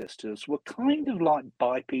bipedal ancestors were kind of like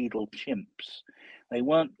bipedal chimps. They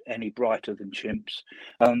weren't any brighter than chimps.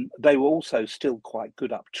 They were also still quite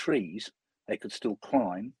good up trees. They could still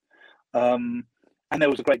climb. And there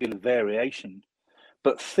was a great deal of variation.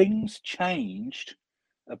 But things changed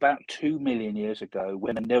about 2 million years ago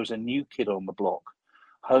when there was a new kid on the block,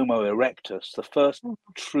 Homo erectus, the first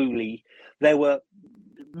truly. There were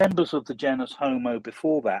members of the genus Homo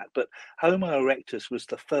before that, but Homo erectus was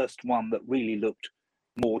the first one that really looked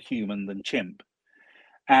more human than chimp.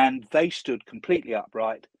 And they stood completely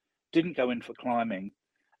upright, didn't go in for climbing,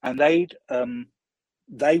 and they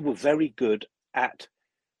were very good at.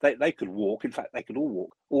 They could walk. In fact, they could all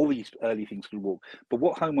walk. All these early things could walk. But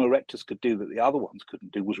what Homo erectus could do that the other ones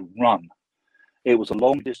couldn't do was run. It was a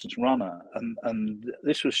long distance runner. And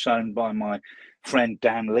this was shown by my friend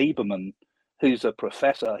Dan Lieberman, who's a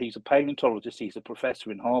professor. He's a paleontologist. He's a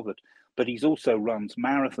professor in Harvard, but he's also runs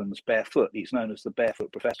marathons barefoot. He's known as the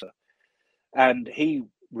barefoot professor. And he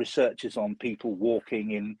researches on people walking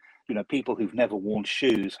in, people who've never worn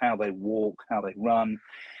shoes, how they walk, how they run.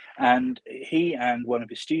 And he and one of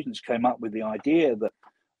his students came up with the idea that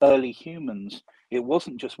early humans, it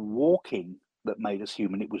wasn't just walking that made us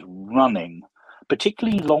human, it was running,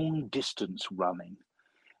 particularly long distance running,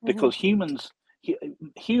 because humans,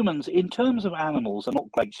 in terms of animals, are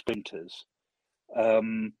not great sprinters. I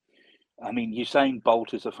mean, Usain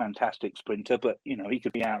Bolt is a fantastic sprinter, but, he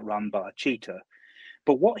could be outrun by a cheetah.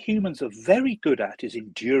 But what humans are very good at is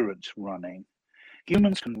endurance running.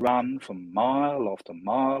 Humans can run for mile after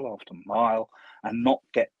mile after mile and not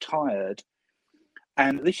get tired.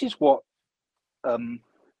 And this is what,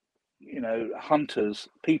 hunters,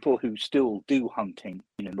 people who still do hunting,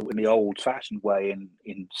 in the old-fashioned way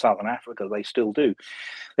in Southern Africa, they still do.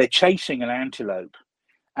 They're chasing an antelope,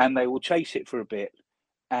 and they will chase it for a bit,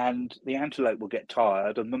 and the antelope will get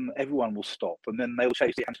tired, and then everyone will stop, and then they will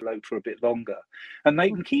chase the antelope for a bit longer. And they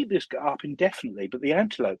can keep this up indefinitely, but the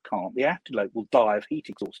antelope can't. The antelope will die of heat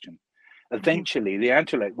exhaustion. Eventually, the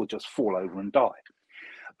antelope will just fall over and die.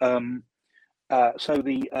 So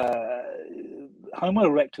the Homo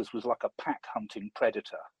erectus was like a pack hunting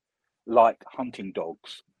predator, like hunting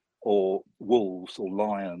dogs or wolves or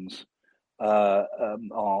lions are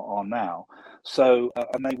now. So,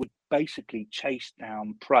 and they would basically chase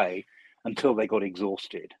down prey until they got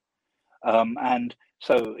exhausted. And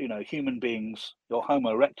so, human beings, your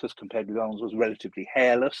Homo erectus compared with animals was relatively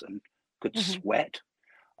hairless and could sweat.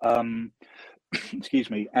 Excuse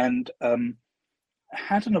me. And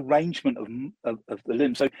had an arrangement of the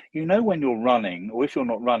limbs. So, when you're running, or if you're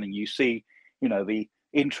not running, you see, the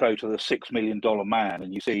intro to the $6 Million Man,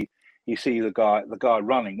 and you see the guy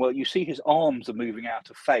running. Well, you see his arms are moving out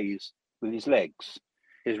of phase with his legs.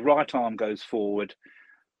 His right arm goes forward,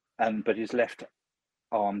 but his left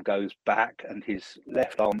arm goes back, and his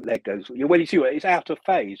left leg goes. Well, you see what it's out of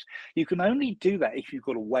phase. You can only do that if you've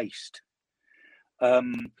got a waist.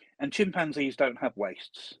 And chimpanzees don't have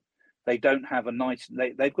waists. They don't have a nice.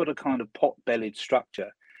 They've got a kind of pot-bellied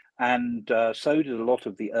structure, and so did a lot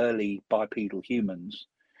of the early bipedal humans.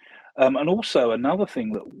 And also another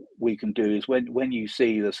thing that we can do is when you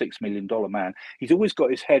see the $6 Million Man, he's always got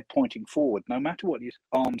his head pointing forward. No matter what his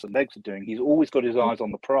arms and legs are doing, he's always got his eyes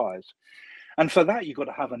on the prize. And for that, you've got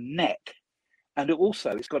to have a neck, and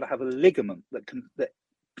it's got to have a ligament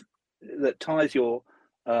that ties your.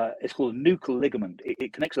 It's called a nuchal ligament.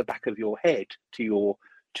 It connects the back of your head to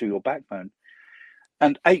your backbone.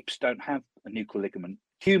 And apes don't have a nuchal ligament.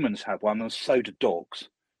 Humans have one, and so do dogs.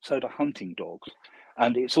 So do hunting dogs.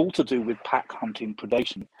 And it's all to do with pack hunting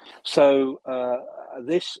predation. So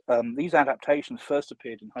these adaptations first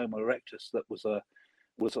appeared in Homo erectus, that was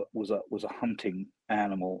a hunting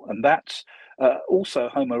animal, and that's also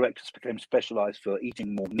Homo erectus became specialized for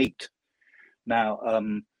eating more meat. Now,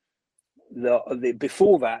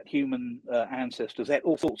 before that, human ancestors ate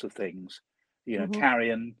all sorts of things. Hmm.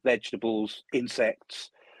 carrion, vegetables,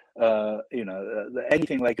 insects,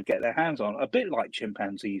 anything they could get their hands on, a bit like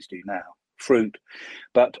chimpanzees do now, fruit.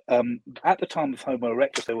 But at the time of Homo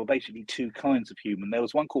erectus, there were basically two kinds of human. There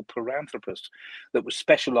was one called Paranthropus that was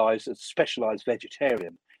specialized as specialized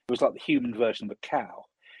vegetarian. It was like the human version of a cow.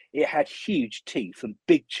 It had huge teeth and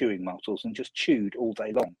big chewing muscles and just chewed all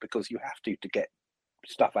day long because you have to get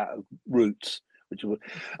stuff out of roots.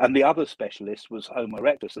 And the other specialist was Homo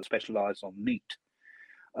erectus that specialized on meat.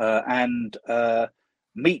 And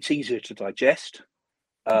meat's easier to digest.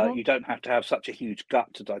 Hmm. You don't have to have such a huge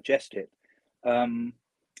gut to digest it. And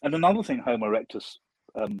another thing Homo erectus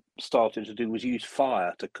started to do was use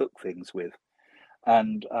fire to cook things with.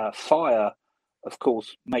 And fire, of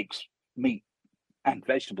course, makes meat and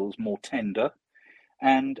vegetables more tender.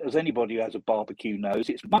 And as anybody who has a barbecue knows,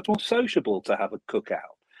 it's much more sociable to have a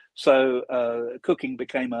cookout. So cooking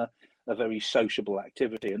became a very sociable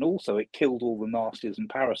activity. And also it killed all the nasties and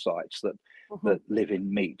parasites Hmm. that live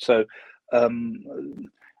in meat. So um,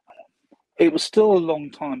 it was still a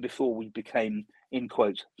long time before we became, in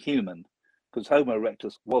quotes, human, because Homo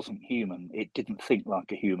erectus wasn't human. It didn't think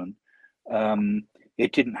like a human. Um,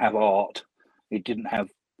 it didn't have art. It didn't have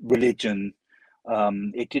religion.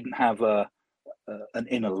 It didn't have an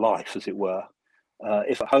inner life, as it were.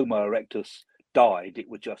 If a Homo erectus died, it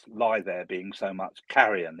would just lie there being so much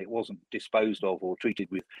carrion. It wasn't disposed of or treated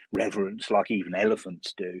with reverence like even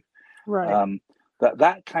elephants do. Right. Um,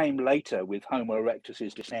 that came later with Homo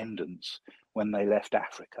erectus's descendants when they left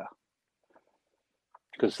Africa,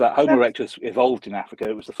 because that Homo That's erectus evolved in Africa.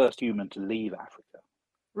 It was the first human to leave Africa.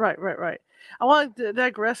 right, right, right. I want to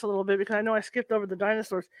digress a little bit because I know I skipped over the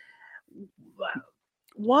dinosaurs.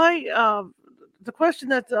 Why? The question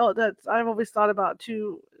that I've always thought about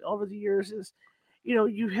too over the years is,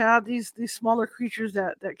 you had these smaller creatures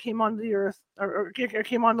that came onto the earth or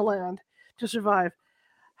came on the land to survive.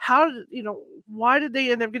 How did why did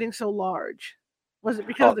they end up getting so large? Was it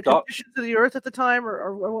because of Oh, the conditions of the earth at the time,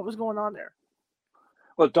 or what was going on there?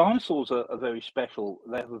 well, dinosaurs are very special.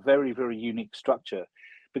 They have a very, very unique structure,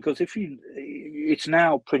 because it's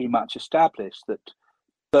now pretty much established that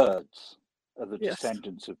birds are the Yes.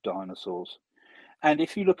 descendants of dinosaurs. And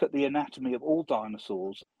if you look at the anatomy of all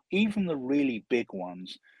dinosaurs, even the really big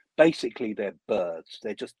ones, basically they're birds.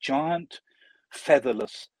 They're just giant,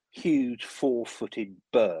 featherless, huge, four-footed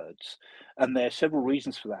birds. And there are several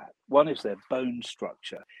reasons for that. One is their bone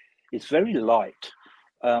structure. It's very light.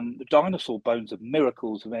 The dinosaur bones are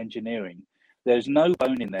miracles of engineering. There's no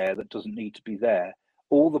bone in there that doesn't need to be there.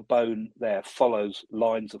 All the bone there follows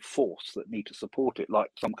lines of force that need to support it,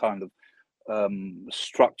 like some kind of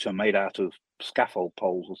structure made out of scaffold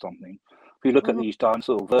poles or something. If you look at Hmm. these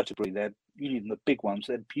dinosaur vertebrae, they're even the big ones.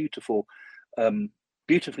 They're beautiful,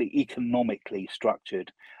 beautifully economically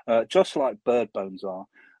structured, just like bird bones are.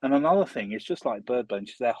 And another thing is, just like bird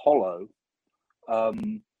bones, they're hollow.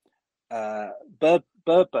 Um, uh, bird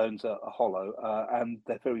bones are hollow, and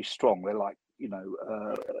they're very strong. They're like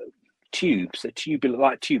tubes. They're tubular,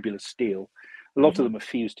 like tubular steel. A lot of Hmm. them are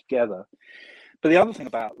fused together. But the other thing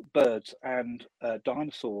about birds and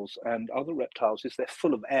dinosaurs and other reptiles is they're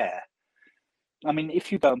full of air. I mean,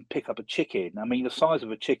 if you go and pick up a chicken, I mean, the size of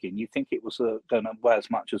a chicken, you think it was going to weigh as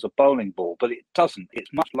much as a bowling ball, but it doesn't.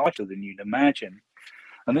 It's much lighter than you'd imagine.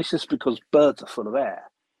 And this is because birds are full of air.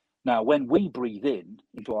 Now, when we breathe in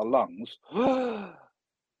into our lungs,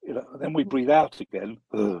 then we breathe out again.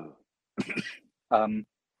 um,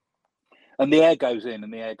 and the air goes in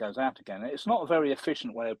and the air goes out again. It's not a very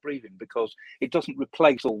efficient way of breathing because it doesn't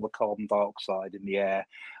replace all the carbon dioxide in the air.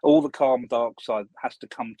 All the carbon dioxide has to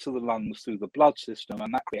come to the lungs through the blood system,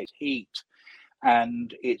 and that creates heat.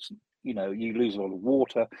 And you lose a lot of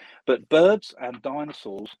water. But birds and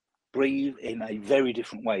dinosaurs breathe in a very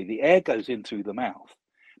different way. The air goes in through the mouth,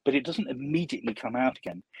 but it doesn't immediately come out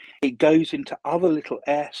again. It goes into other little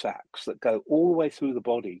air sacs that go all the way through the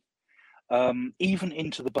body, even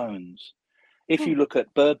into the bones. If Hmm. you look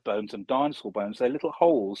at bird bones and dinosaur bones, they're little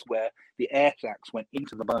holes where the air sacs went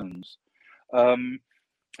into the bones. Um,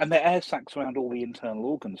 and they're air sacs around all the internal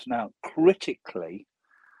organs. Now, critically,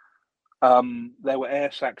 there were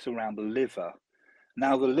air sacs around the liver.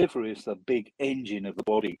 Now, the liver is the big engine of the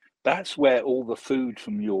body. That's where all the food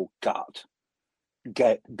from your gut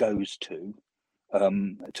goes to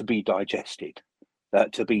be digested,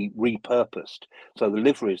 to be repurposed. So the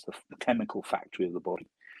liver is the chemical factory of the body.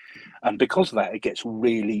 And because of that, it gets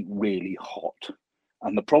really, really hot.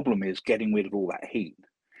 And the problem is getting rid of all that heat.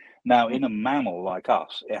 Now, in a mammal like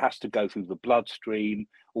us, it has to go through the bloodstream,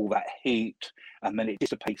 all that heat, and then it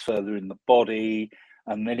dissipates further in the body,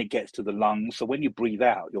 and then it gets to the lungs. So when you breathe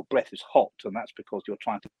out, your breath is hot, and that's because you're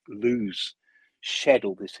trying to lose shed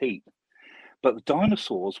all this heat. But the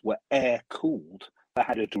dinosaurs were air cooled. They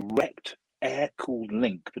had a direct air cooled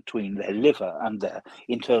link between their liver and their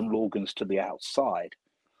internal organs to the outside.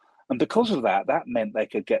 And because of that, that meant they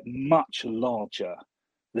could get much larger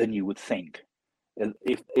than you would think.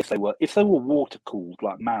 If they were water cooled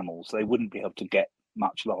like mammals, they wouldn't be able to get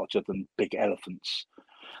much larger than big elephants.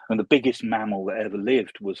 And the biggest mammal that ever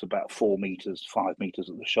lived was about 4 meters, 5 meters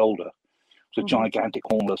at the shoulder. It was a gigantic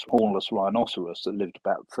hornless rhinoceros that lived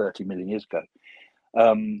about 30 million years ago.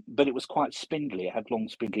 But it was quite spindly. It had long,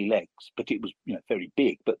 spindly legs, but it was, very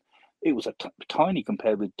big. But it was tiny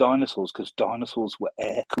compared with dinosaurs, because dinosaurs were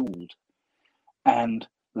air cooled, and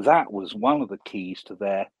that was one of the keys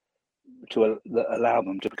to allow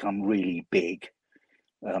them to become really big,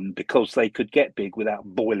 because they could get big without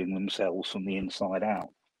boiling themselves from the inside out.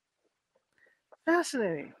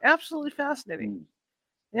 Fascinating, absolutely fascinating.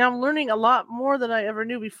 Yeah, I'm learning a lot more than I ever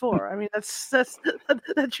knew before. I mean, that's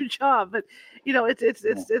your job, but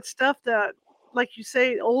it's stuff that, like you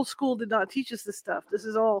say, old school did not teach us this stuff. This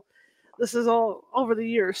is all over the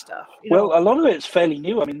years stuff. Well, a lot of it's fairly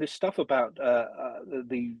new. I mean, this stuff about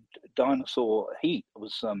the dinosaur heat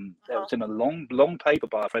was there was in a long paper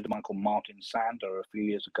by a friend of mine called Martin Sander a few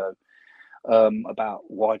years ago, about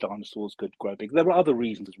why dinosaurs could grow big. There were other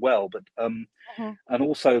reasons as well, but and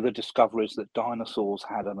also the discoveries that dinosaurs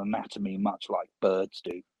had an anatomy much like birds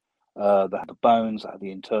do. They had the bones, they had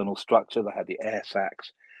the internal structure, they had the air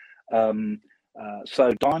sacs.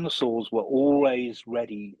 So dinosaurs were always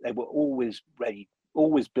ready. They were always ready,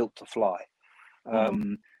 always built to fly.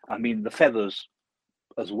 I mean, the feathers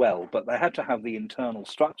as well, but they had to have the internal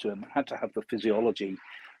structure and had to have the physiology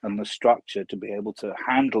and the structure to be able to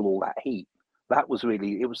handle all that heat. That was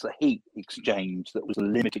it was the heat exchange that was a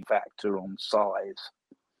limiting factor on size.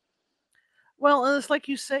 Well, and it's like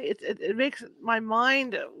you say, it makes my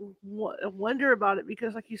mind wonder about it,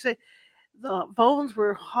 because, like you say, the bones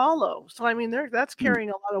were hollow. So, I mean, that's carrying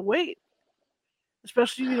a lot of weight,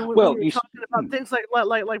 especially when you're talking about things like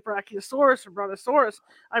Brachiosaurus or Brontosaurus.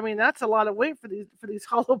 I mean, that's a lot of weight for these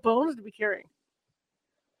hollow bones to be carrying.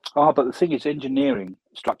 But the thing is, engineering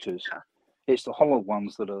structures, it's the hollow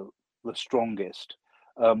ones that are the strongest,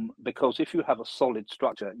 because if you have a solid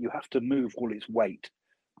structure, you have to move all its weight.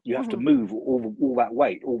 You have to move all that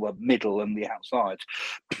weight, all the middle and the outsides.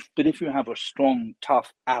 But if you have a strong,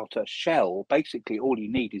 tough outer shell, basically all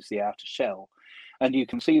you need is the outer shell. And you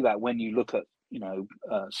can see that when you look at,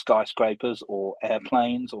 skyscrapers or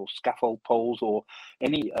airplanes or scaffold poles or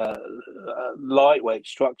any lightweight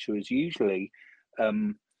structure is usually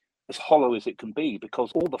as hollow as it can be,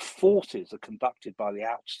 because all the forces are conducted by the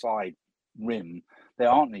outside rim. There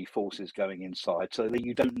aren't any forces going inside, so that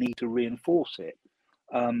you don't need to reinforce it.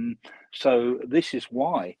 So this is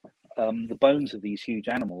why the bones of these huge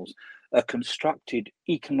animals are constructed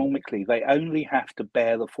economically. They only have to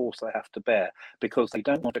bear the force they have to bear, because they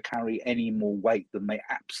don't want to carry any more weight than they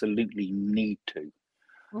absolutely need to.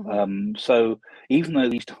 So even though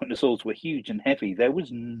these dinosaurs were huge and heavy, there was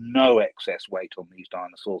no excess weight on these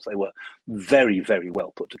dinosaurs. They were very, very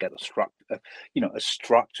well put together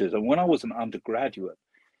structures. And when I was an undergraduate,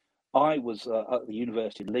 I was at the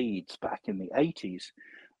University of Leeds back in the 80s.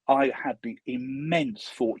 I had the immense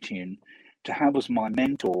fortune to have as my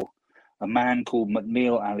mentor a man called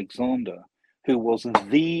McNeill Alexander, who was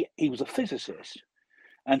he was a physicist,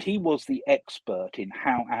 and he was the expert in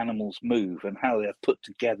how animals move and how they're put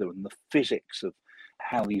together and the physics of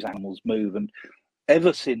how these animals move. And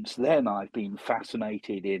ever since then, I've been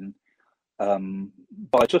fascinated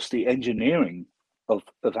by just the engineering of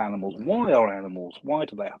animals. Why are animals? Why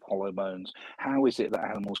do they have hollow bones? How is it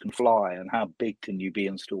that animals can fly? And how big can you be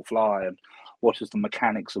and still fly? And what is the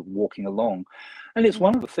mechanics of walking along? And it's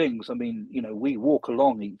one of the things, I mean, we walk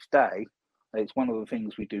along each day. It's one of the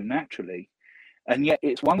things we do naturally. And yet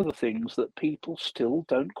it's one of the things that people still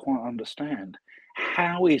don't quite understand.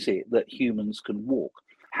 How is it that humans can walk?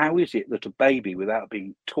 How is it that a baby, without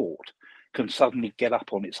being taught, can suddenly get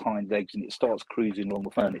up on its hind legs and it starts cruising along the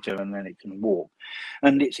furniture and then it can walk?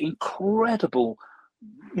 And it's incredible,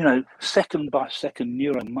 second by second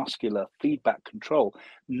neuromuscular feedback control.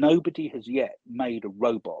 Nobody has yet made a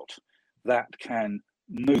robot that can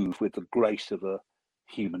move with the grace of a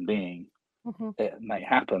human being. It may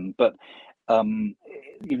happen, but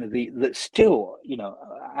that still,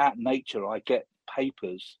 at Nature, I get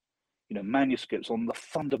papers, manuscripts on the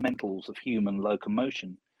fundamentals of human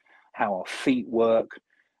locomotion, how our feet work,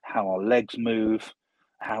 how our legs move,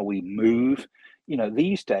 how we move.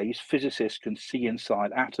 These days, physicists can see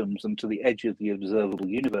inside atoms and to the edge of the observable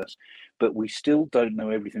universe, but we still don't know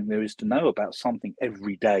everything there is to know about something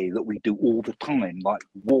every day that we do all the time, like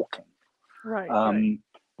walking. Right, right.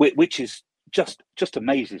 Which is just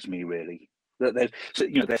amazes me really. That there's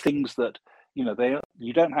there are things that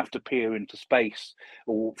you don't have to peer into space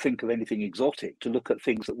or think of anything exotic to look at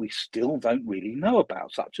things that we still don't really know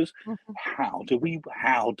about, such as Mhm, how do we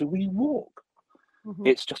walk? mhm.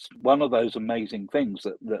 It's just one of those amazing things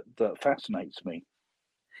that fascinates me.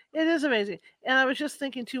 It is amazing. And I was just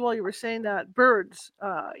thinking too while you were saying that birds,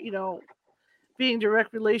 being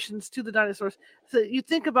direct relations to the dinosaurs. So you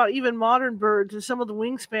think about even modern birds and some of the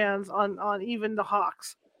wingspans on even the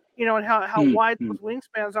hawks, and how Mm, wide mm, those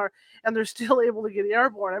wingspans are, and they're still able to get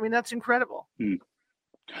airborne. I mean, that's incredible. mm.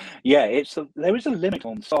 Yeah, there is a limit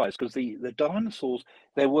on size because the dinosaurs,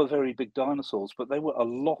 there were very big dinosaurs, but there were a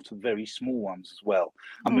lot of very small ones as well.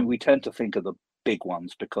 I Mhm, mean, we tend to think of the big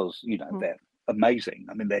ones because mhm. they're amazing.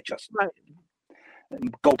 I mean, they're just Right.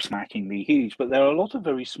 gobsmackingly huge, but there are a lot of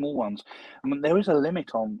very small ones. I mean, there is a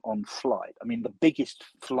limit on flight. I mean, the biggest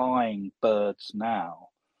flying birds now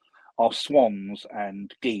are swans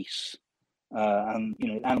and geese, and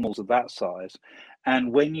animals of that size.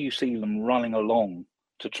 And when you see them running along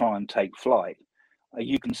to try and take flight,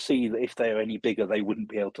 you can see that if they're any bigger, they wouldn't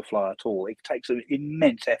be able to fly at all. It takes an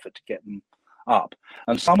immense effort to get them up.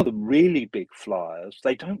 And some of the really big flyers,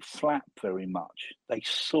 they don't flap very much. They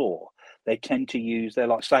soar. They're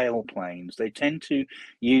like sailplanes. They tend to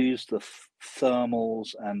use the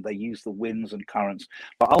thermals and they use the winds and currents.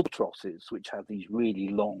 But albatrosses, which have these really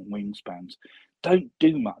long wingspans, don't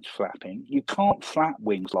do much flapping. You can't flap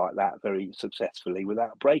wings like that very successfully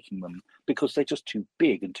without breaking them because they're just too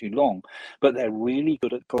big and too long. But they're really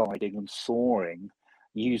good at gliding and soaring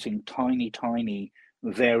using tiny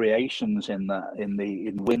variations in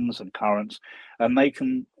winds and currents, and they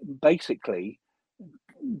can basically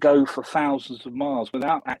go for thousands of miles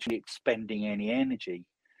without actually expending any energy.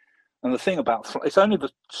 And the thing about it's only the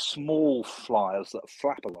small flyers that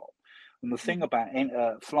flap a lot. And the thing Mhm.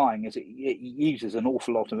 about flying is it uses an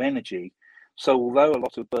awful lot of energy. So although a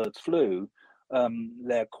lot of birds flew,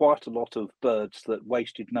 there are quite a lot of birds that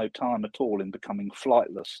wasted no time at all in becoming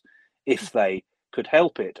flightless if they could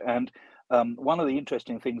help it. And one of the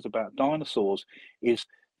interesting things about dinosaurs is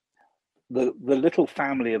the little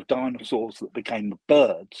family of dinosaurs that became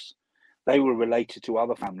birds. They were related to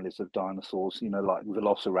other families of dinosaurs, like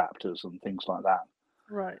velociraptors and things like that.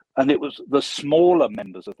 Right. And it was the smaller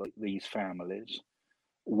members of these families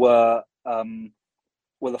were the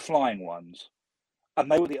flying ones, and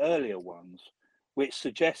they were the earlier ones, which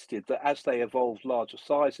suggested that as they evolved larger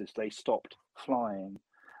sizes, they stopped flying,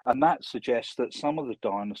 and that suggests that some of the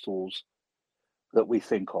dinosaurs that we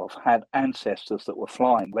think of had ancestors that were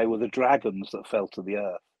flying. They were the dragons that fell to the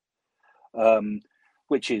earth, um,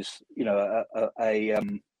 which is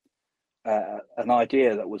an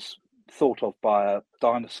idea that was thought of by a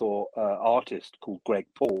dinosaur artist called Greg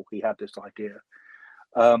Paul. He had this idea,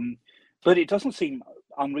 um, but it doesn't seem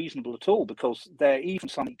unreasonable at all because there are even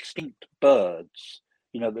some extinct birds,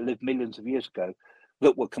 that lived millions of years ago,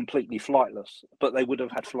 that were completely flightless, but they would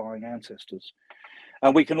have had flying ancestors.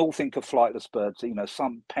 And we can all think of flightless birds,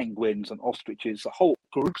 some penguins and ostriches, whole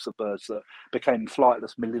groups of birds that became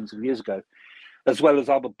flightless millions of years ago, as well as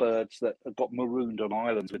other birds that got marooned on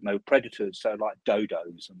islands with no predators, so like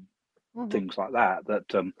dodos and Mhm. things like that,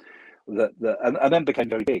 and then became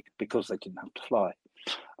very big because they didn't have to fly.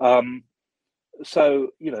 Um,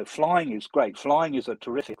 so flying is great. Flying is a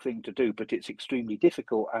terrific thing to do, but it's extremely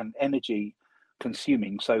difficult and energy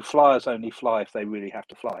consuming. So flyers only fly if they really have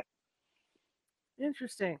to fly.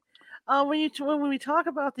 Interesting. When we talk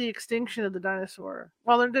about the extinction of the dinosaur,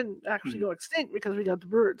 well, they didn't actually Mm, go extinct because we got the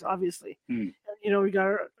birds, obviously. mm, And, we got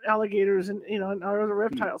our alligators and our other mm,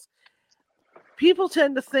 reptiles. People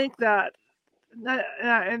tend to think that,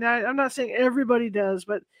 I'm not saying everybody does,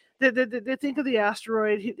 but they think of the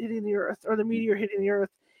asteroid hitting the Earth or the mm. meteor hitting the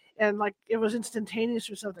Earth, and like it was instantaneous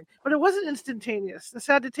or something. But it wasn't instantaneous. This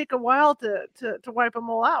had to take a while to wipe them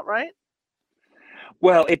all out, right?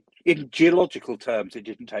 Well, in geological terms, it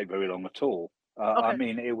didn't take very long at all. I Okay.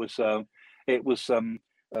 mean, it was one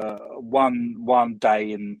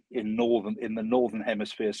day in the northern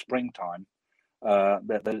hemisphere springtime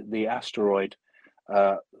that the asteroid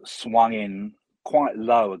uh, swung in quite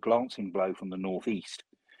low, a glancing blow from the northeast,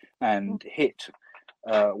 Mm, and hit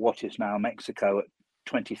what is now Mexico at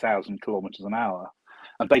 20,000 kilometers an hour,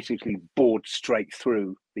 and basically bored straight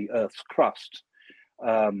through the Earth's crust,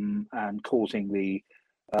 and causing the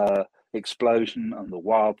uh, explosion and the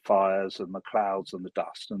wildfires and the clouds and the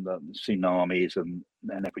dust and the tsunamis and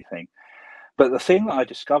everything. But the thing that I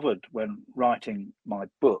discovered when writing my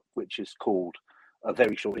book, which is called A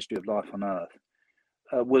Very Short History of Life on Earth,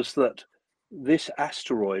 was that this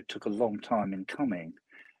asteroid took a long time in coming.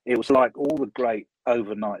 It was like all the great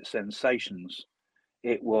overnight sensations.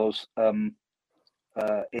 It was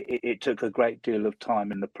it took a great deal of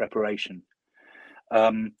time in the preparation.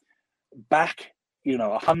 Back,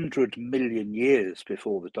 100 million years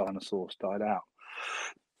before the dinosaurs died out,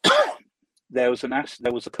 there was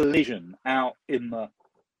a collision out in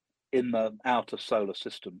the outer solar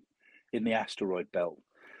system, in the asteroid belt.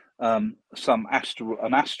 An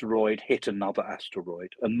asteroid hit another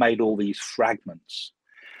asteroid and made all these fragments.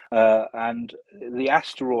 And the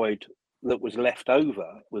asteroid that was left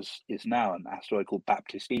over is now an asteroid called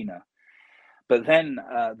Baptistina. But then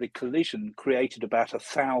the collision created about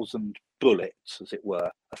 1,000 bullets, as it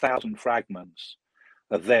were, 1,000 fragments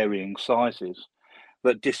of varying sizes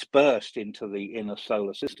that dispersed into the inner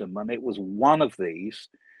solar system. And it was one of these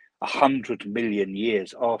 100 million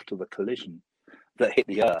years after the collision that hit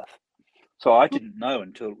the Earth. So I didn't know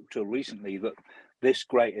until recently that this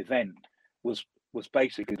great event was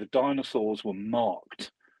basically the dinosaurs were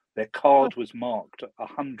marked. Their card was marked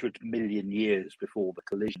 100 million years before the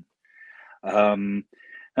collision.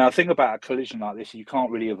 Now, the thing about a collision like this, you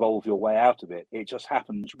can't really evolve your way out of it. It just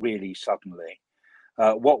happens really suddenly.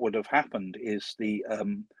 What would have happened is the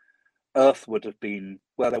Earth would have been,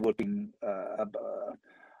 well, there would have been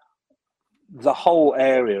the whole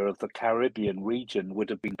area of the Caribbean region would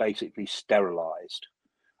have been basically sterilized.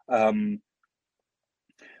 There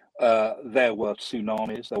were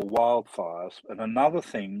tsunamis, there were wildfires, and another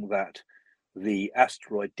thing that the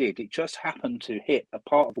asteroid did, it just happened to hit a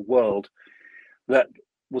part of the world that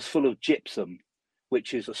was full of gypsum,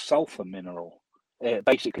 which is a sulfur mineral,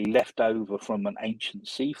 basically left over from an ancient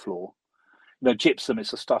seafloor. Gypsum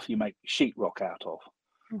is the stuff you make sheetrock out of.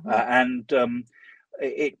 And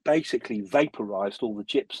it basically vaporized all the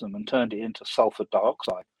gypsum and turned it into sulfur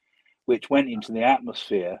dioxide, which went into the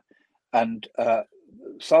atmosphere. And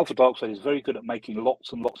sulfur dioxide is very good at making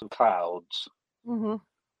lots and lots of clouds.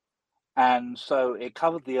 And so it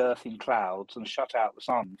covered the Earth in clouds and shut out the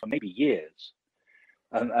sun for maybe years.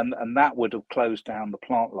 And that would have closed down the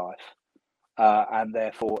plant life. And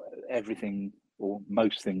therefore, everything or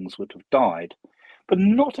most things would have died. But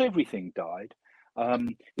not everything died.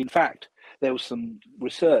 In fact, there was some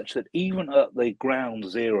research that even at the ground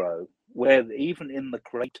zero, where even in the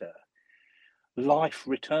crater, life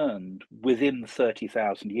returned within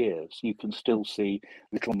 30,000 years. You can still see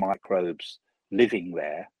little microbes living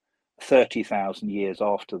there 30,000 years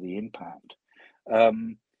after the impact.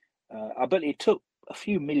 But it took a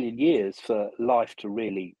few million years for life to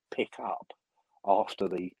really pick up after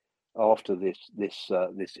this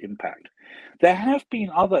impact. There have been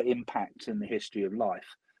other impacts in the history of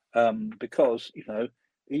life, because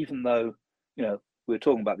even though we're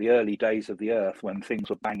talking about the early days of the Earth when things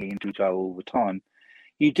were banging into each other all the time,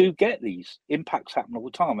 you do get these impacts happen all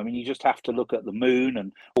the time. I mean, you just have to look at the moon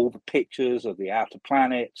and all the pictures of the outer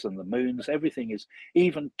planets and the moons. Everything is,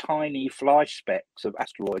 even tiny fly specks of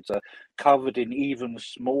asteroids are covered in even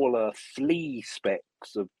smaller flea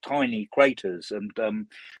specks of tiny craters. And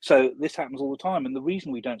so this happens all the time. And the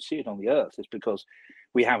reason we don't see it on the Earth is because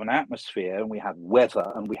we have an atmosphere and we have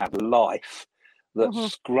weather and we have life that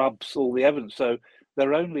scrubs all the evidence. So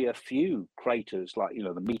there are only a few craters, like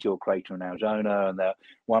the meteor crater in Arizona, and there are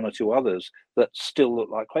one or two others that still look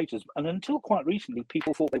like craters. And until quite recently,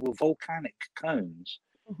 people thought they were volcanic cones.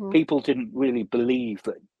 People didn't really believe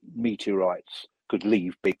that meteorites could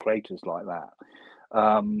leave big craters like that,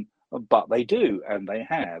 but they do, and they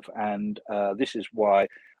have. And this is why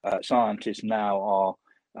scientists now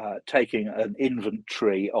are taking an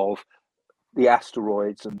inventory of the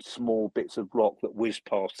asteroids and small bits of rock that whiz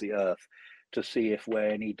past the Earth, to see if we're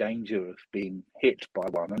any danger of being hit by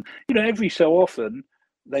one. And every so often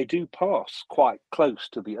they do pass quite close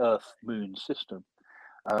to the Earth-Moon system,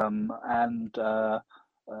 and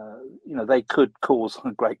they could cause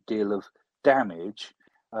a great deal of damage.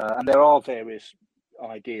 And there are various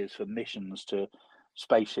ideas for missions to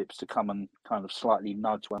spaceships to come and kind of slightly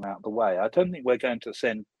nudge one out the way. I don't think we're going to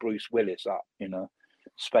send Bruce Willis up in a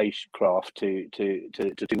spacecraft to do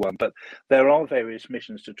one, but there are various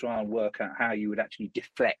missions to try and work out how you would actually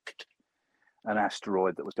deflect an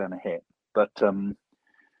asteroid that was going to hit. But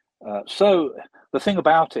so the thing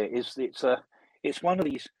about it is it's one of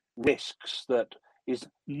these risks that is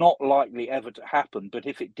not likely ever to happen, but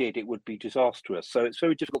if it did, it would be disastrous. So it's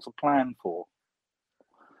very difficult to plan for.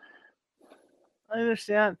 I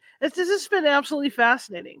understand. This has been absolutely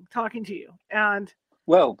fascinating talking to you. And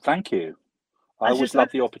well, thank you. I always love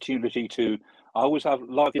the opportunity to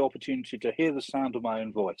hear the sound of my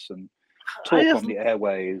own voice and talk on the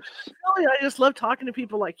airwaves. Really, I just love talking to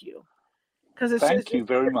people like you. Thank you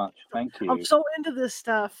very much. Thank you. I'm so into this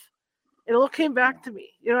stuff. It all came back to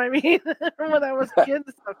me. You know what I mean? When I was a kid and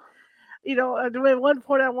stuff. At one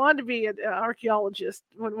point I wanted to be an archaeologist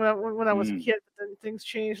when I was a kid, but then things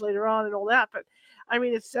changed later on and all that. But I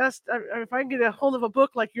mean, it's just if I can get a hold of a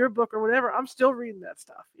book like your book or whatever, I'm still reading that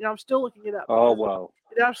stuff. I'm still looking it up. Oh, well.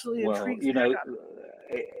 It absolutely intrigues me.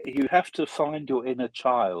 You have to find your inner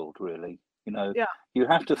child, really. Yeah. You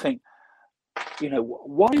have to think,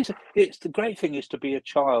 why is it? It's the great thing is to be a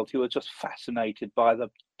child who are just fascinated by the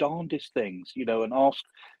darndest things, and ask,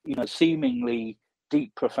 seemingly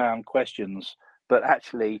deep, profound questions, but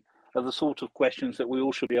actually are the sort of questions that we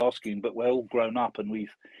all should be asking. But we're all grown up, and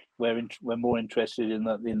we're more interested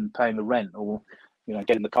in paying the rent, or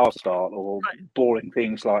getting the car start, or boring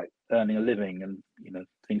things like earning a living, and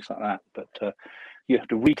things like that. But you have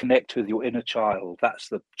to reconnect with your inner child. That's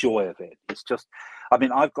the joy of it. It's just,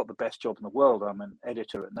 I've got the best job in the world. I'm an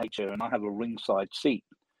editor at Nature, and I have a ringside seat,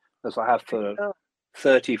 as I have for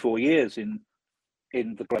 34 years in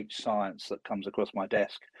the great science that comes across my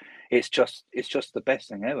desk. It's just the best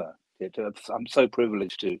thing ever. I'm so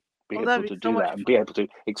privileged to be able to do that and be able to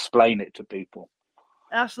explain it to people.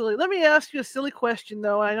 Absolutely. Let me ask you a silly question,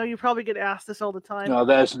 though. I know you probably get asked this all the time. No,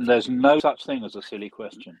 there's no such thing as a silly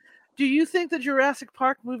question. Do you think the Jurassic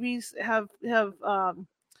Park movies have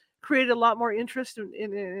created a lot more interest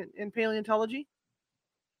in paleontology?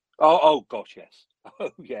 Oh gosh, yes.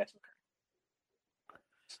 Oh yes.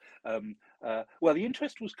 Well, the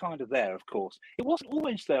interest was kind of there, of course. It wasn't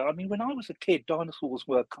always there. When I was a kid, dinosaurs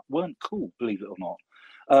weren't cool, believe it or not.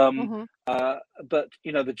 But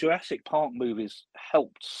the Jurassic Park movies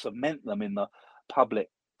helped cement them in the public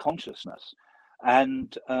consciousness.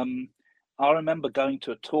 And I remember going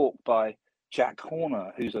to a talk by Jack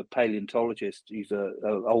Horner, who's a paleontologist. He's an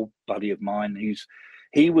old buddy of mine.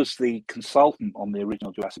 He was the consultant on the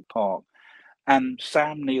original Jurassic Park. And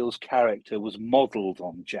Sam Neill's character was modelled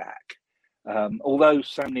on Jack. Although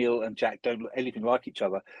Sam Neill and Jack don't look anything like each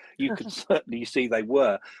other, you could certainly see they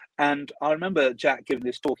were. And I remember Jack giving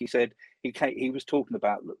this talk. He said he was talking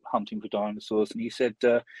about hunting for dinosaurs, and he said,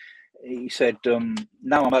 now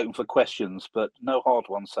I'm open for questions, but no hard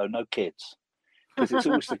ones, so no kids, because it's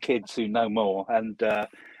always the kids who know more. And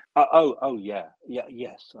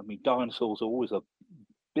yes. Dinosaurs are always a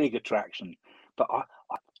big attraction, but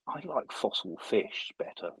I like fossil fish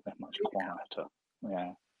better. They're much quieter.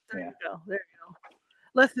 Yeah. There you go.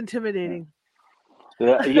 Less intimidating.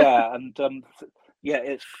 Yeah, and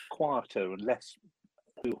it's quieter and less.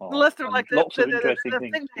 Unless they're like lots of interesting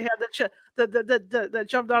things. Thing they had that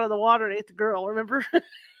jumped out of the water and ate the girl. Remember?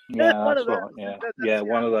 Yeah, one of those. Right.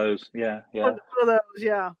 One of those. Yeah. One of those.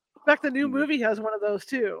 Yeah. In fact, the new movie has one of those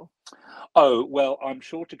too. Oh well, I'm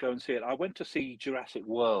sure to go and see it. I went to see Jurassic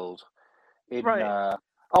World in. Right.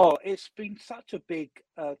 It's been such a big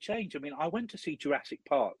change. I went to see Jurassic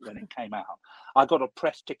Park when it came out. I got a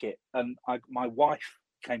press ticket, and my wife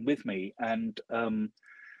came with me, and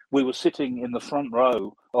we were sitting in the front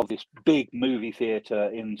row of this big movie theatre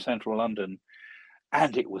in central London,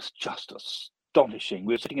 and it was just astonishing.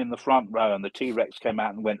 We were sitting in the front row, and the T-Rex came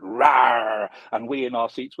out and went "rawr," and we in our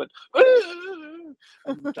seats went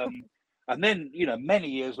and then, many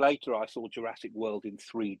years later, I saw Jurassic World in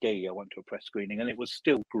 3D. I went to a press screening, and it was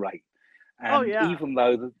still great. And even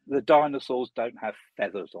though the dinosaurs don't have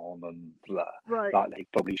feathers on and like they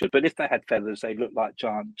probably should, but if they had feathers, they look like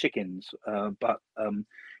giant chickens,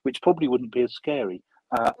 which probably wouldn't be as scary.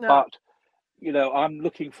 No. But, I'm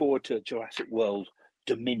looking forward to Jurassic World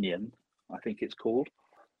Dominion, I think it's called.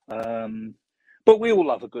 But we all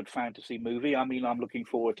love a good fantasy movie. I'm looking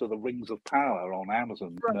forward to the Rings of Power on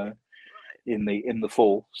Amazon, in the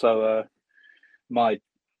fall. So my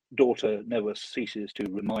daughter never ceases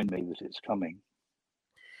to remind me that it's coming.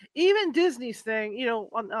 Even Disney's thing,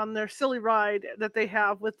 on their silly ride that they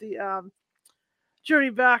have with the journey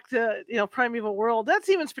back to Primeval World, that's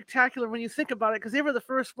even spectacular when you think about it, because they were the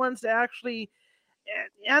first ones to actually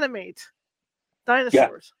animate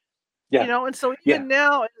dinosaurs. Yeah. And so even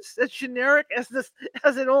now, as generic as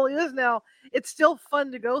it all is now, it's still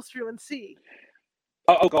fun to go through and see.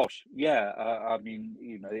 Oh gosh, yeah.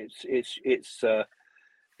 It's. I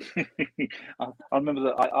remember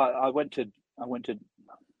that I went to.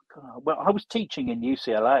 Well, I was teaching in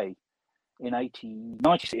UCLA in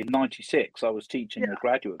 96. I was teaching a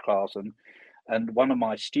graduate class, and one of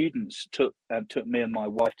my students took me and my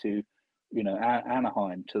wife to,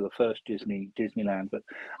 Anaheim, to the first Disneyland. But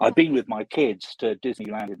I've been with my kids to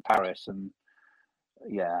Disneyland in Paris, and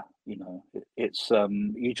it's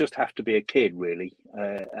you just have to be a kid, really,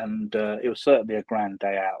 and it was certainly a grand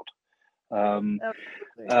day out.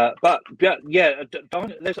 But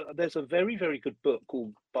there's a very, very good book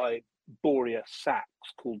by Boria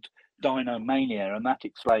Sachs called Dinomania, and that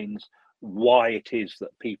explains why it is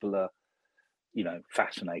that people are,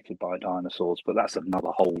 fascinated by dinosaurs. But that's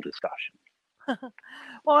another whole discussion.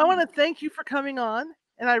 Well, I want to thank you for coming on,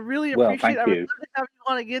 and I really Well, appreciate it. thank I would you. love to have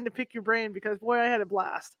you on again to pick your brain because, boy, I had a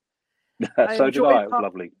blast. So did I. It was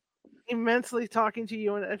lovely. Immensely talking to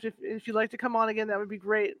you, and if you'd like to come on again, that would be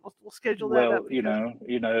great. We'll schedule that Well,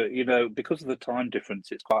 up. because of the time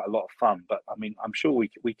difference, it's quite a lot of fun. But I mean, I'm sure we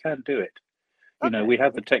can do it. Okay. We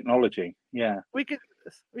have the technology. Yeah. We can do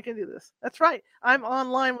this. We can do this. That's right. I'm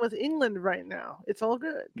online with England right now. It's all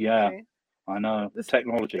good. Yeah. Okay? I know.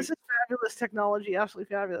 Technology. This is fabulous technology.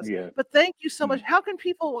 Absolutely fabulous. Yeah. But thank you so much. How can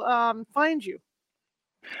people find you?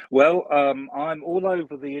 Well, I'm all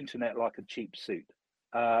over the internet like a cheap suit.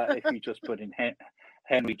 If you just put in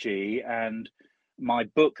Henry G, and my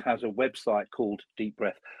book has a website called Deep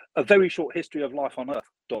Breath, A Very Short History of Life on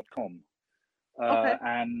Earth.com. Okay.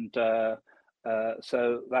 And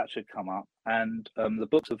so that should come up. And the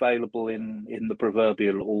book's available in the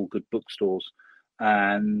proverbial all good bookstores.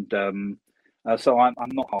 And so I'm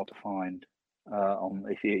not hard to find.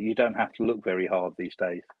 If you don't have to look very hard these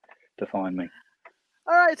days to find me.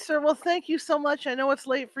 All right, sir. Well, thank you so much. I know it's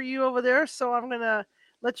late for you over there, so I'm going to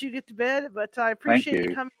let you get to bed, but I appreciate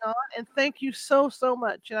you coming on, and thank you so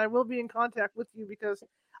much. And I will be in contact with you because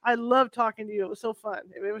I love talking to you. It was so fun.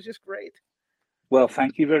 It was just great. Well,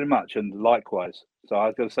 thank you very much, and likewise. So I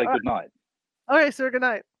was going to say good night. Okay, sir. Good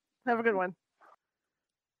night. Have a good one.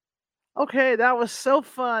 Okay, that was so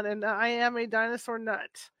fun, and I am a dinosaur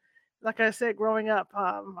nut. Like I said, growing up,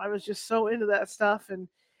 I was just so into that stuff, and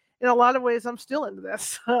in a lot of ways, I'm still into that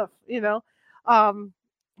stuff. Let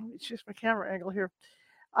me choose my camera angle here.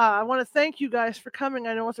 I want to thank you guys for coming.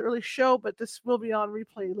 I know it's an early show, but this will be on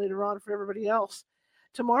replay later on for everybody else.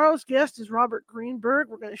 Tomorrow's guest is Robert Greenberg.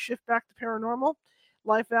 We're going to shift back to paranormal.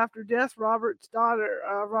 Life after death. Robert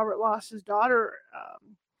lost his daughter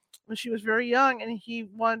when she was very young, and he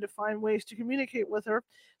wanted to find ways to communicate with her.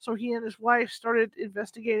 So he and his wife started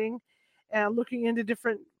investigating and looking into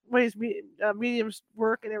different ways mediums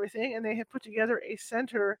work and everything. And they have put together a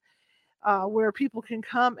center where people can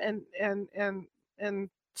come and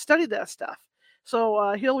study that stuff.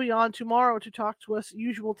 So he'll be on tomorrow to talk to us,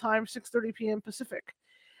 usual time, 6:30 p.m. Pacific.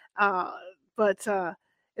 But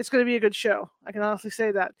it's going to be a good show. I can honestly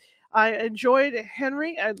say that. I enjoyed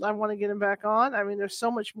Henry. I want to get him back on. I mean, there's so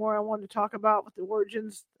much more I wanted to talk about with the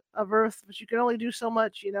origins of Earth, but you can only do so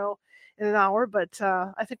much, in an hour. But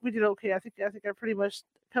I think we did okay. I think I pretty much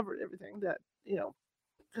covered everything that,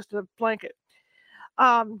 just a blanket.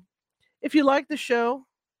 If you like the show,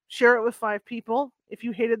 share it with 5 people. If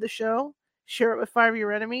you hated the show, share it with 5 of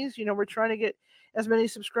your enemies. We're trying to get as many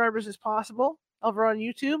subscribers as possible over on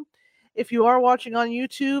YouTube. If you are watching on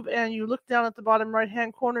YouTube and you look down at the bottom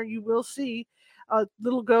right-hand corner, you will see a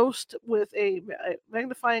little ghost with a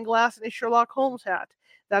magnifying glass and a Sherlock Holmes hat.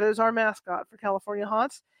 That is our mascot for California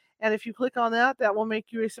Haunts. And if you click on that, that will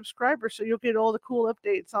make you a subscriber. So you'll get all the cool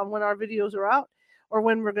updates on when our videos are out or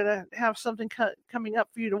when we're going to have something coming up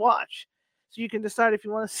for you to watch. So you can decide if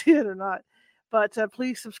you want to see it or not. But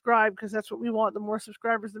please subscribe because that's what we want. The more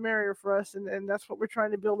subscribers, the merrier for us. And that's what we're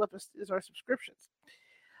trying to build up is our subscriptions.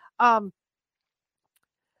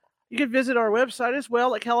 You can visit our website as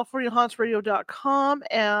well at CaliforniaHauntsRadio.com.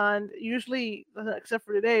 And usually, except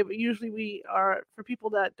for today, but usually we are, for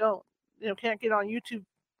people that can't get on YouTube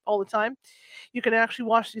all the time, you can actually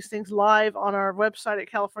watch these things live on our website at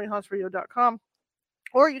CaliforniaHauntsRadio.com.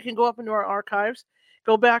 Or you can go up into our archives,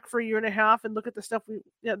 go back for a year and a half and look at the stuff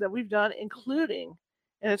that we've done, including,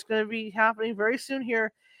 and it's going to be happening very soon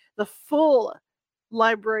here, the full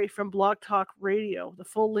library from Blog Talk Radio, the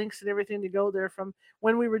full links and everything to go there from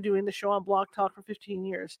when we were doing the show on Blog Talk for 15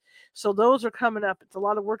 years. So those are coming up. It's a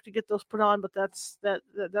lot of work to get those put on, but that's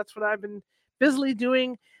what I've been busily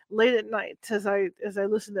doing late at night as I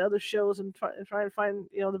listen to other shows and try and find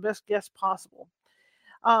the best guests possible.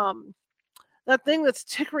 That thing that's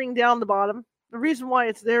tickering down the bottom, the reason why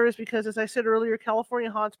it's there is because, as I said earlier, California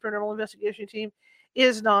Haunts Paranormal Investigation Team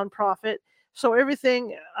is nonprofit. So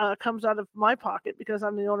everything comes out of my pocket because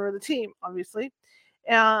I'm the owner of the team, obviously.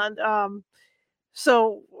 And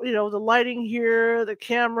so, the lighting here, the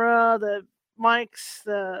camera, the mics,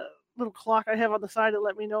 the little clock I have on the side to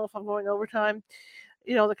let me know if I'm going overtime,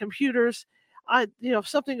 the computers, if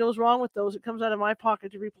something goes wrong with those, it comes out of my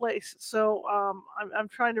pocket to replace. So I'm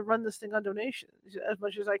trying to run this thing on donations as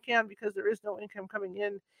much as I can because there is no income coming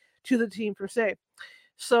in to the team per se.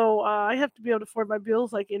 So I have to be able to afford my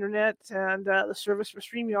bills like internet and the service for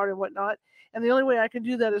StreamYard and whatnot. And the only way I can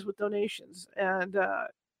do that is with donations. And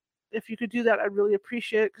if you could do that, I'd really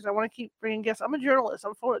appreciate it because I want to keep bringing guests. I'm a journalist.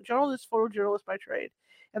 I'm photojournalist by trade.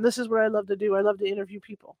 And this is what I love to do. I love to interview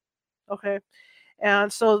people. Okay.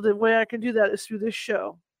 And so the way I can do that is through this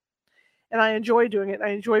show. And I enjoy doing it. I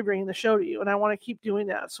enjoy bringing the show to you. And I want to keep doing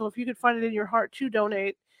that. So if you could find it in your heart to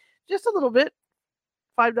donate just a little bit,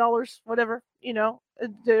 $5, whatever,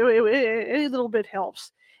 any little bit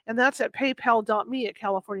helps. And that's at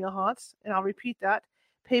paypal.me@CaliforniaHaunts. And I'll repeat that,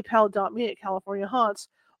 paypal.me@CaliforniaHaunts.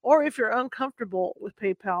 Or if you're uncomfortable with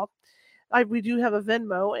PayPal, we do have a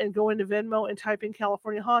Venmo, and go into Venmo and type in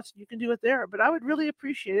California Haunts. You can do it there. But I would really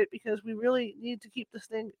appreciate it, because we really need to keep this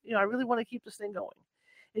thing, I really want to keep this thing going.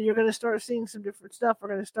 And you're going to start seeing some different stuff. We're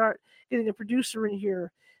going to start getting a producer in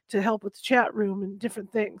here to help with the chat room and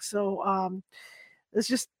different things. So it's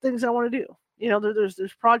just things I want to do.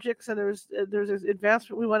 There's projects, and there's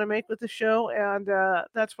advancement we want to make with the show, and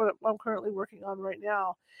that's what I'm currently working on right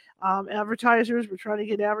now. Advertisers, we're trying to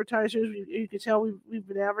get advertisers. You can tell we've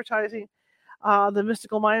been advertising the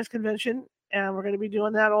Mystical Minds Convention, and we're going to be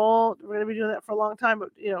doing that for a long time.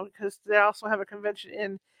 But because they also have a convention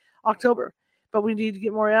in October, but we need to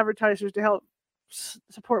get more advertisers to help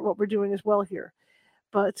support what we're doing as well here.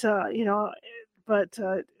 But I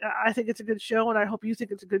think it's a good show, and I hope you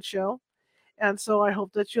think it's a good show. And so I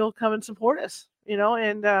hope that you'll come and support us,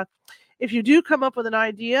 and if you do come up with an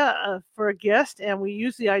idea for a guest and we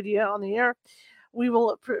use the idea on the air, we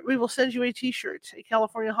will send you a t-shirt, a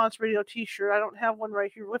California Haunts Radio t-shirt. I don't have one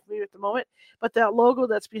right here with me at the moment, but that logo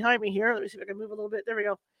that's behind me here, let me see if I can move a little bit. There we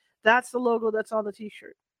go. That's the logo that's on the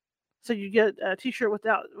t-shirt. So you get a t-shirt with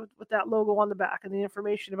that logo on the back, and the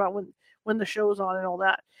information about when the show's on and all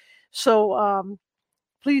that. So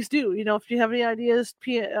please do. If you have any ideas,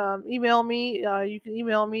 email me. You can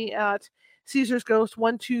email me at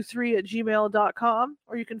CaesarsGhost123@gmail.com,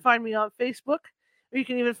 or you can find me on Facebook, or you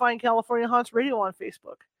can even find California Haunts Radio on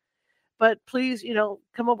Facebook. But please,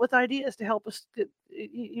 come up with ideas to help us get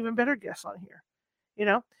even better guests on here,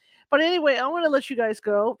 But anyway, I'm going to let you guys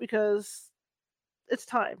go, because it's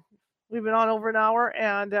time. We've been on over an hour,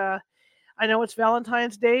 and I know it's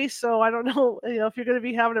Valentine's Day, so I don't know, if you're going to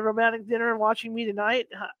be having a romantic dinner and watching me tonight,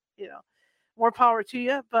 more power to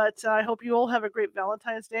you. But I hope you all have a great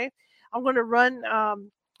Valentine's Day. I'm going to run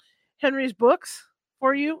Henry's books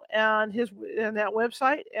for you and that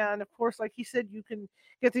website. And of course, like he said, you can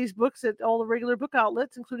get these books at all the regular book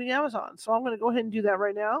outlets, including Amazon. So I'm going to go ahead and do that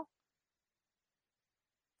right now.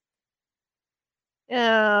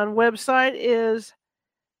 And website is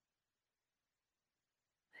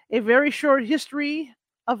A Very Short History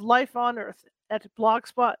of Life on Earth at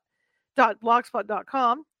blogspot.com.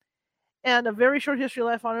 And A Very Short History of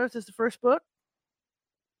Life on Earth is the first book.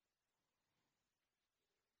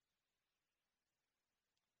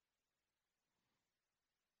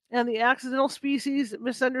 And The Accidental Species,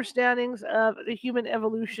 Misunderstandings of the Human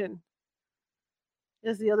Evolution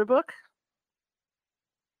is the other book.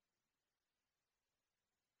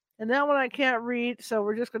 And that one I can't read, so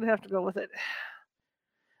we're just going to have to go with it.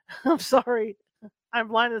 I'm sorry. I'm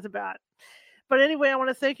blind as a bat. But anyway, I want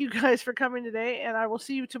to thank you guys for coming today, and I will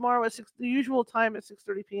see you tomorrow at the usual time at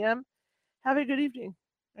 6:30 p.m. Have a good evening,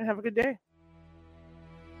 and have a good day.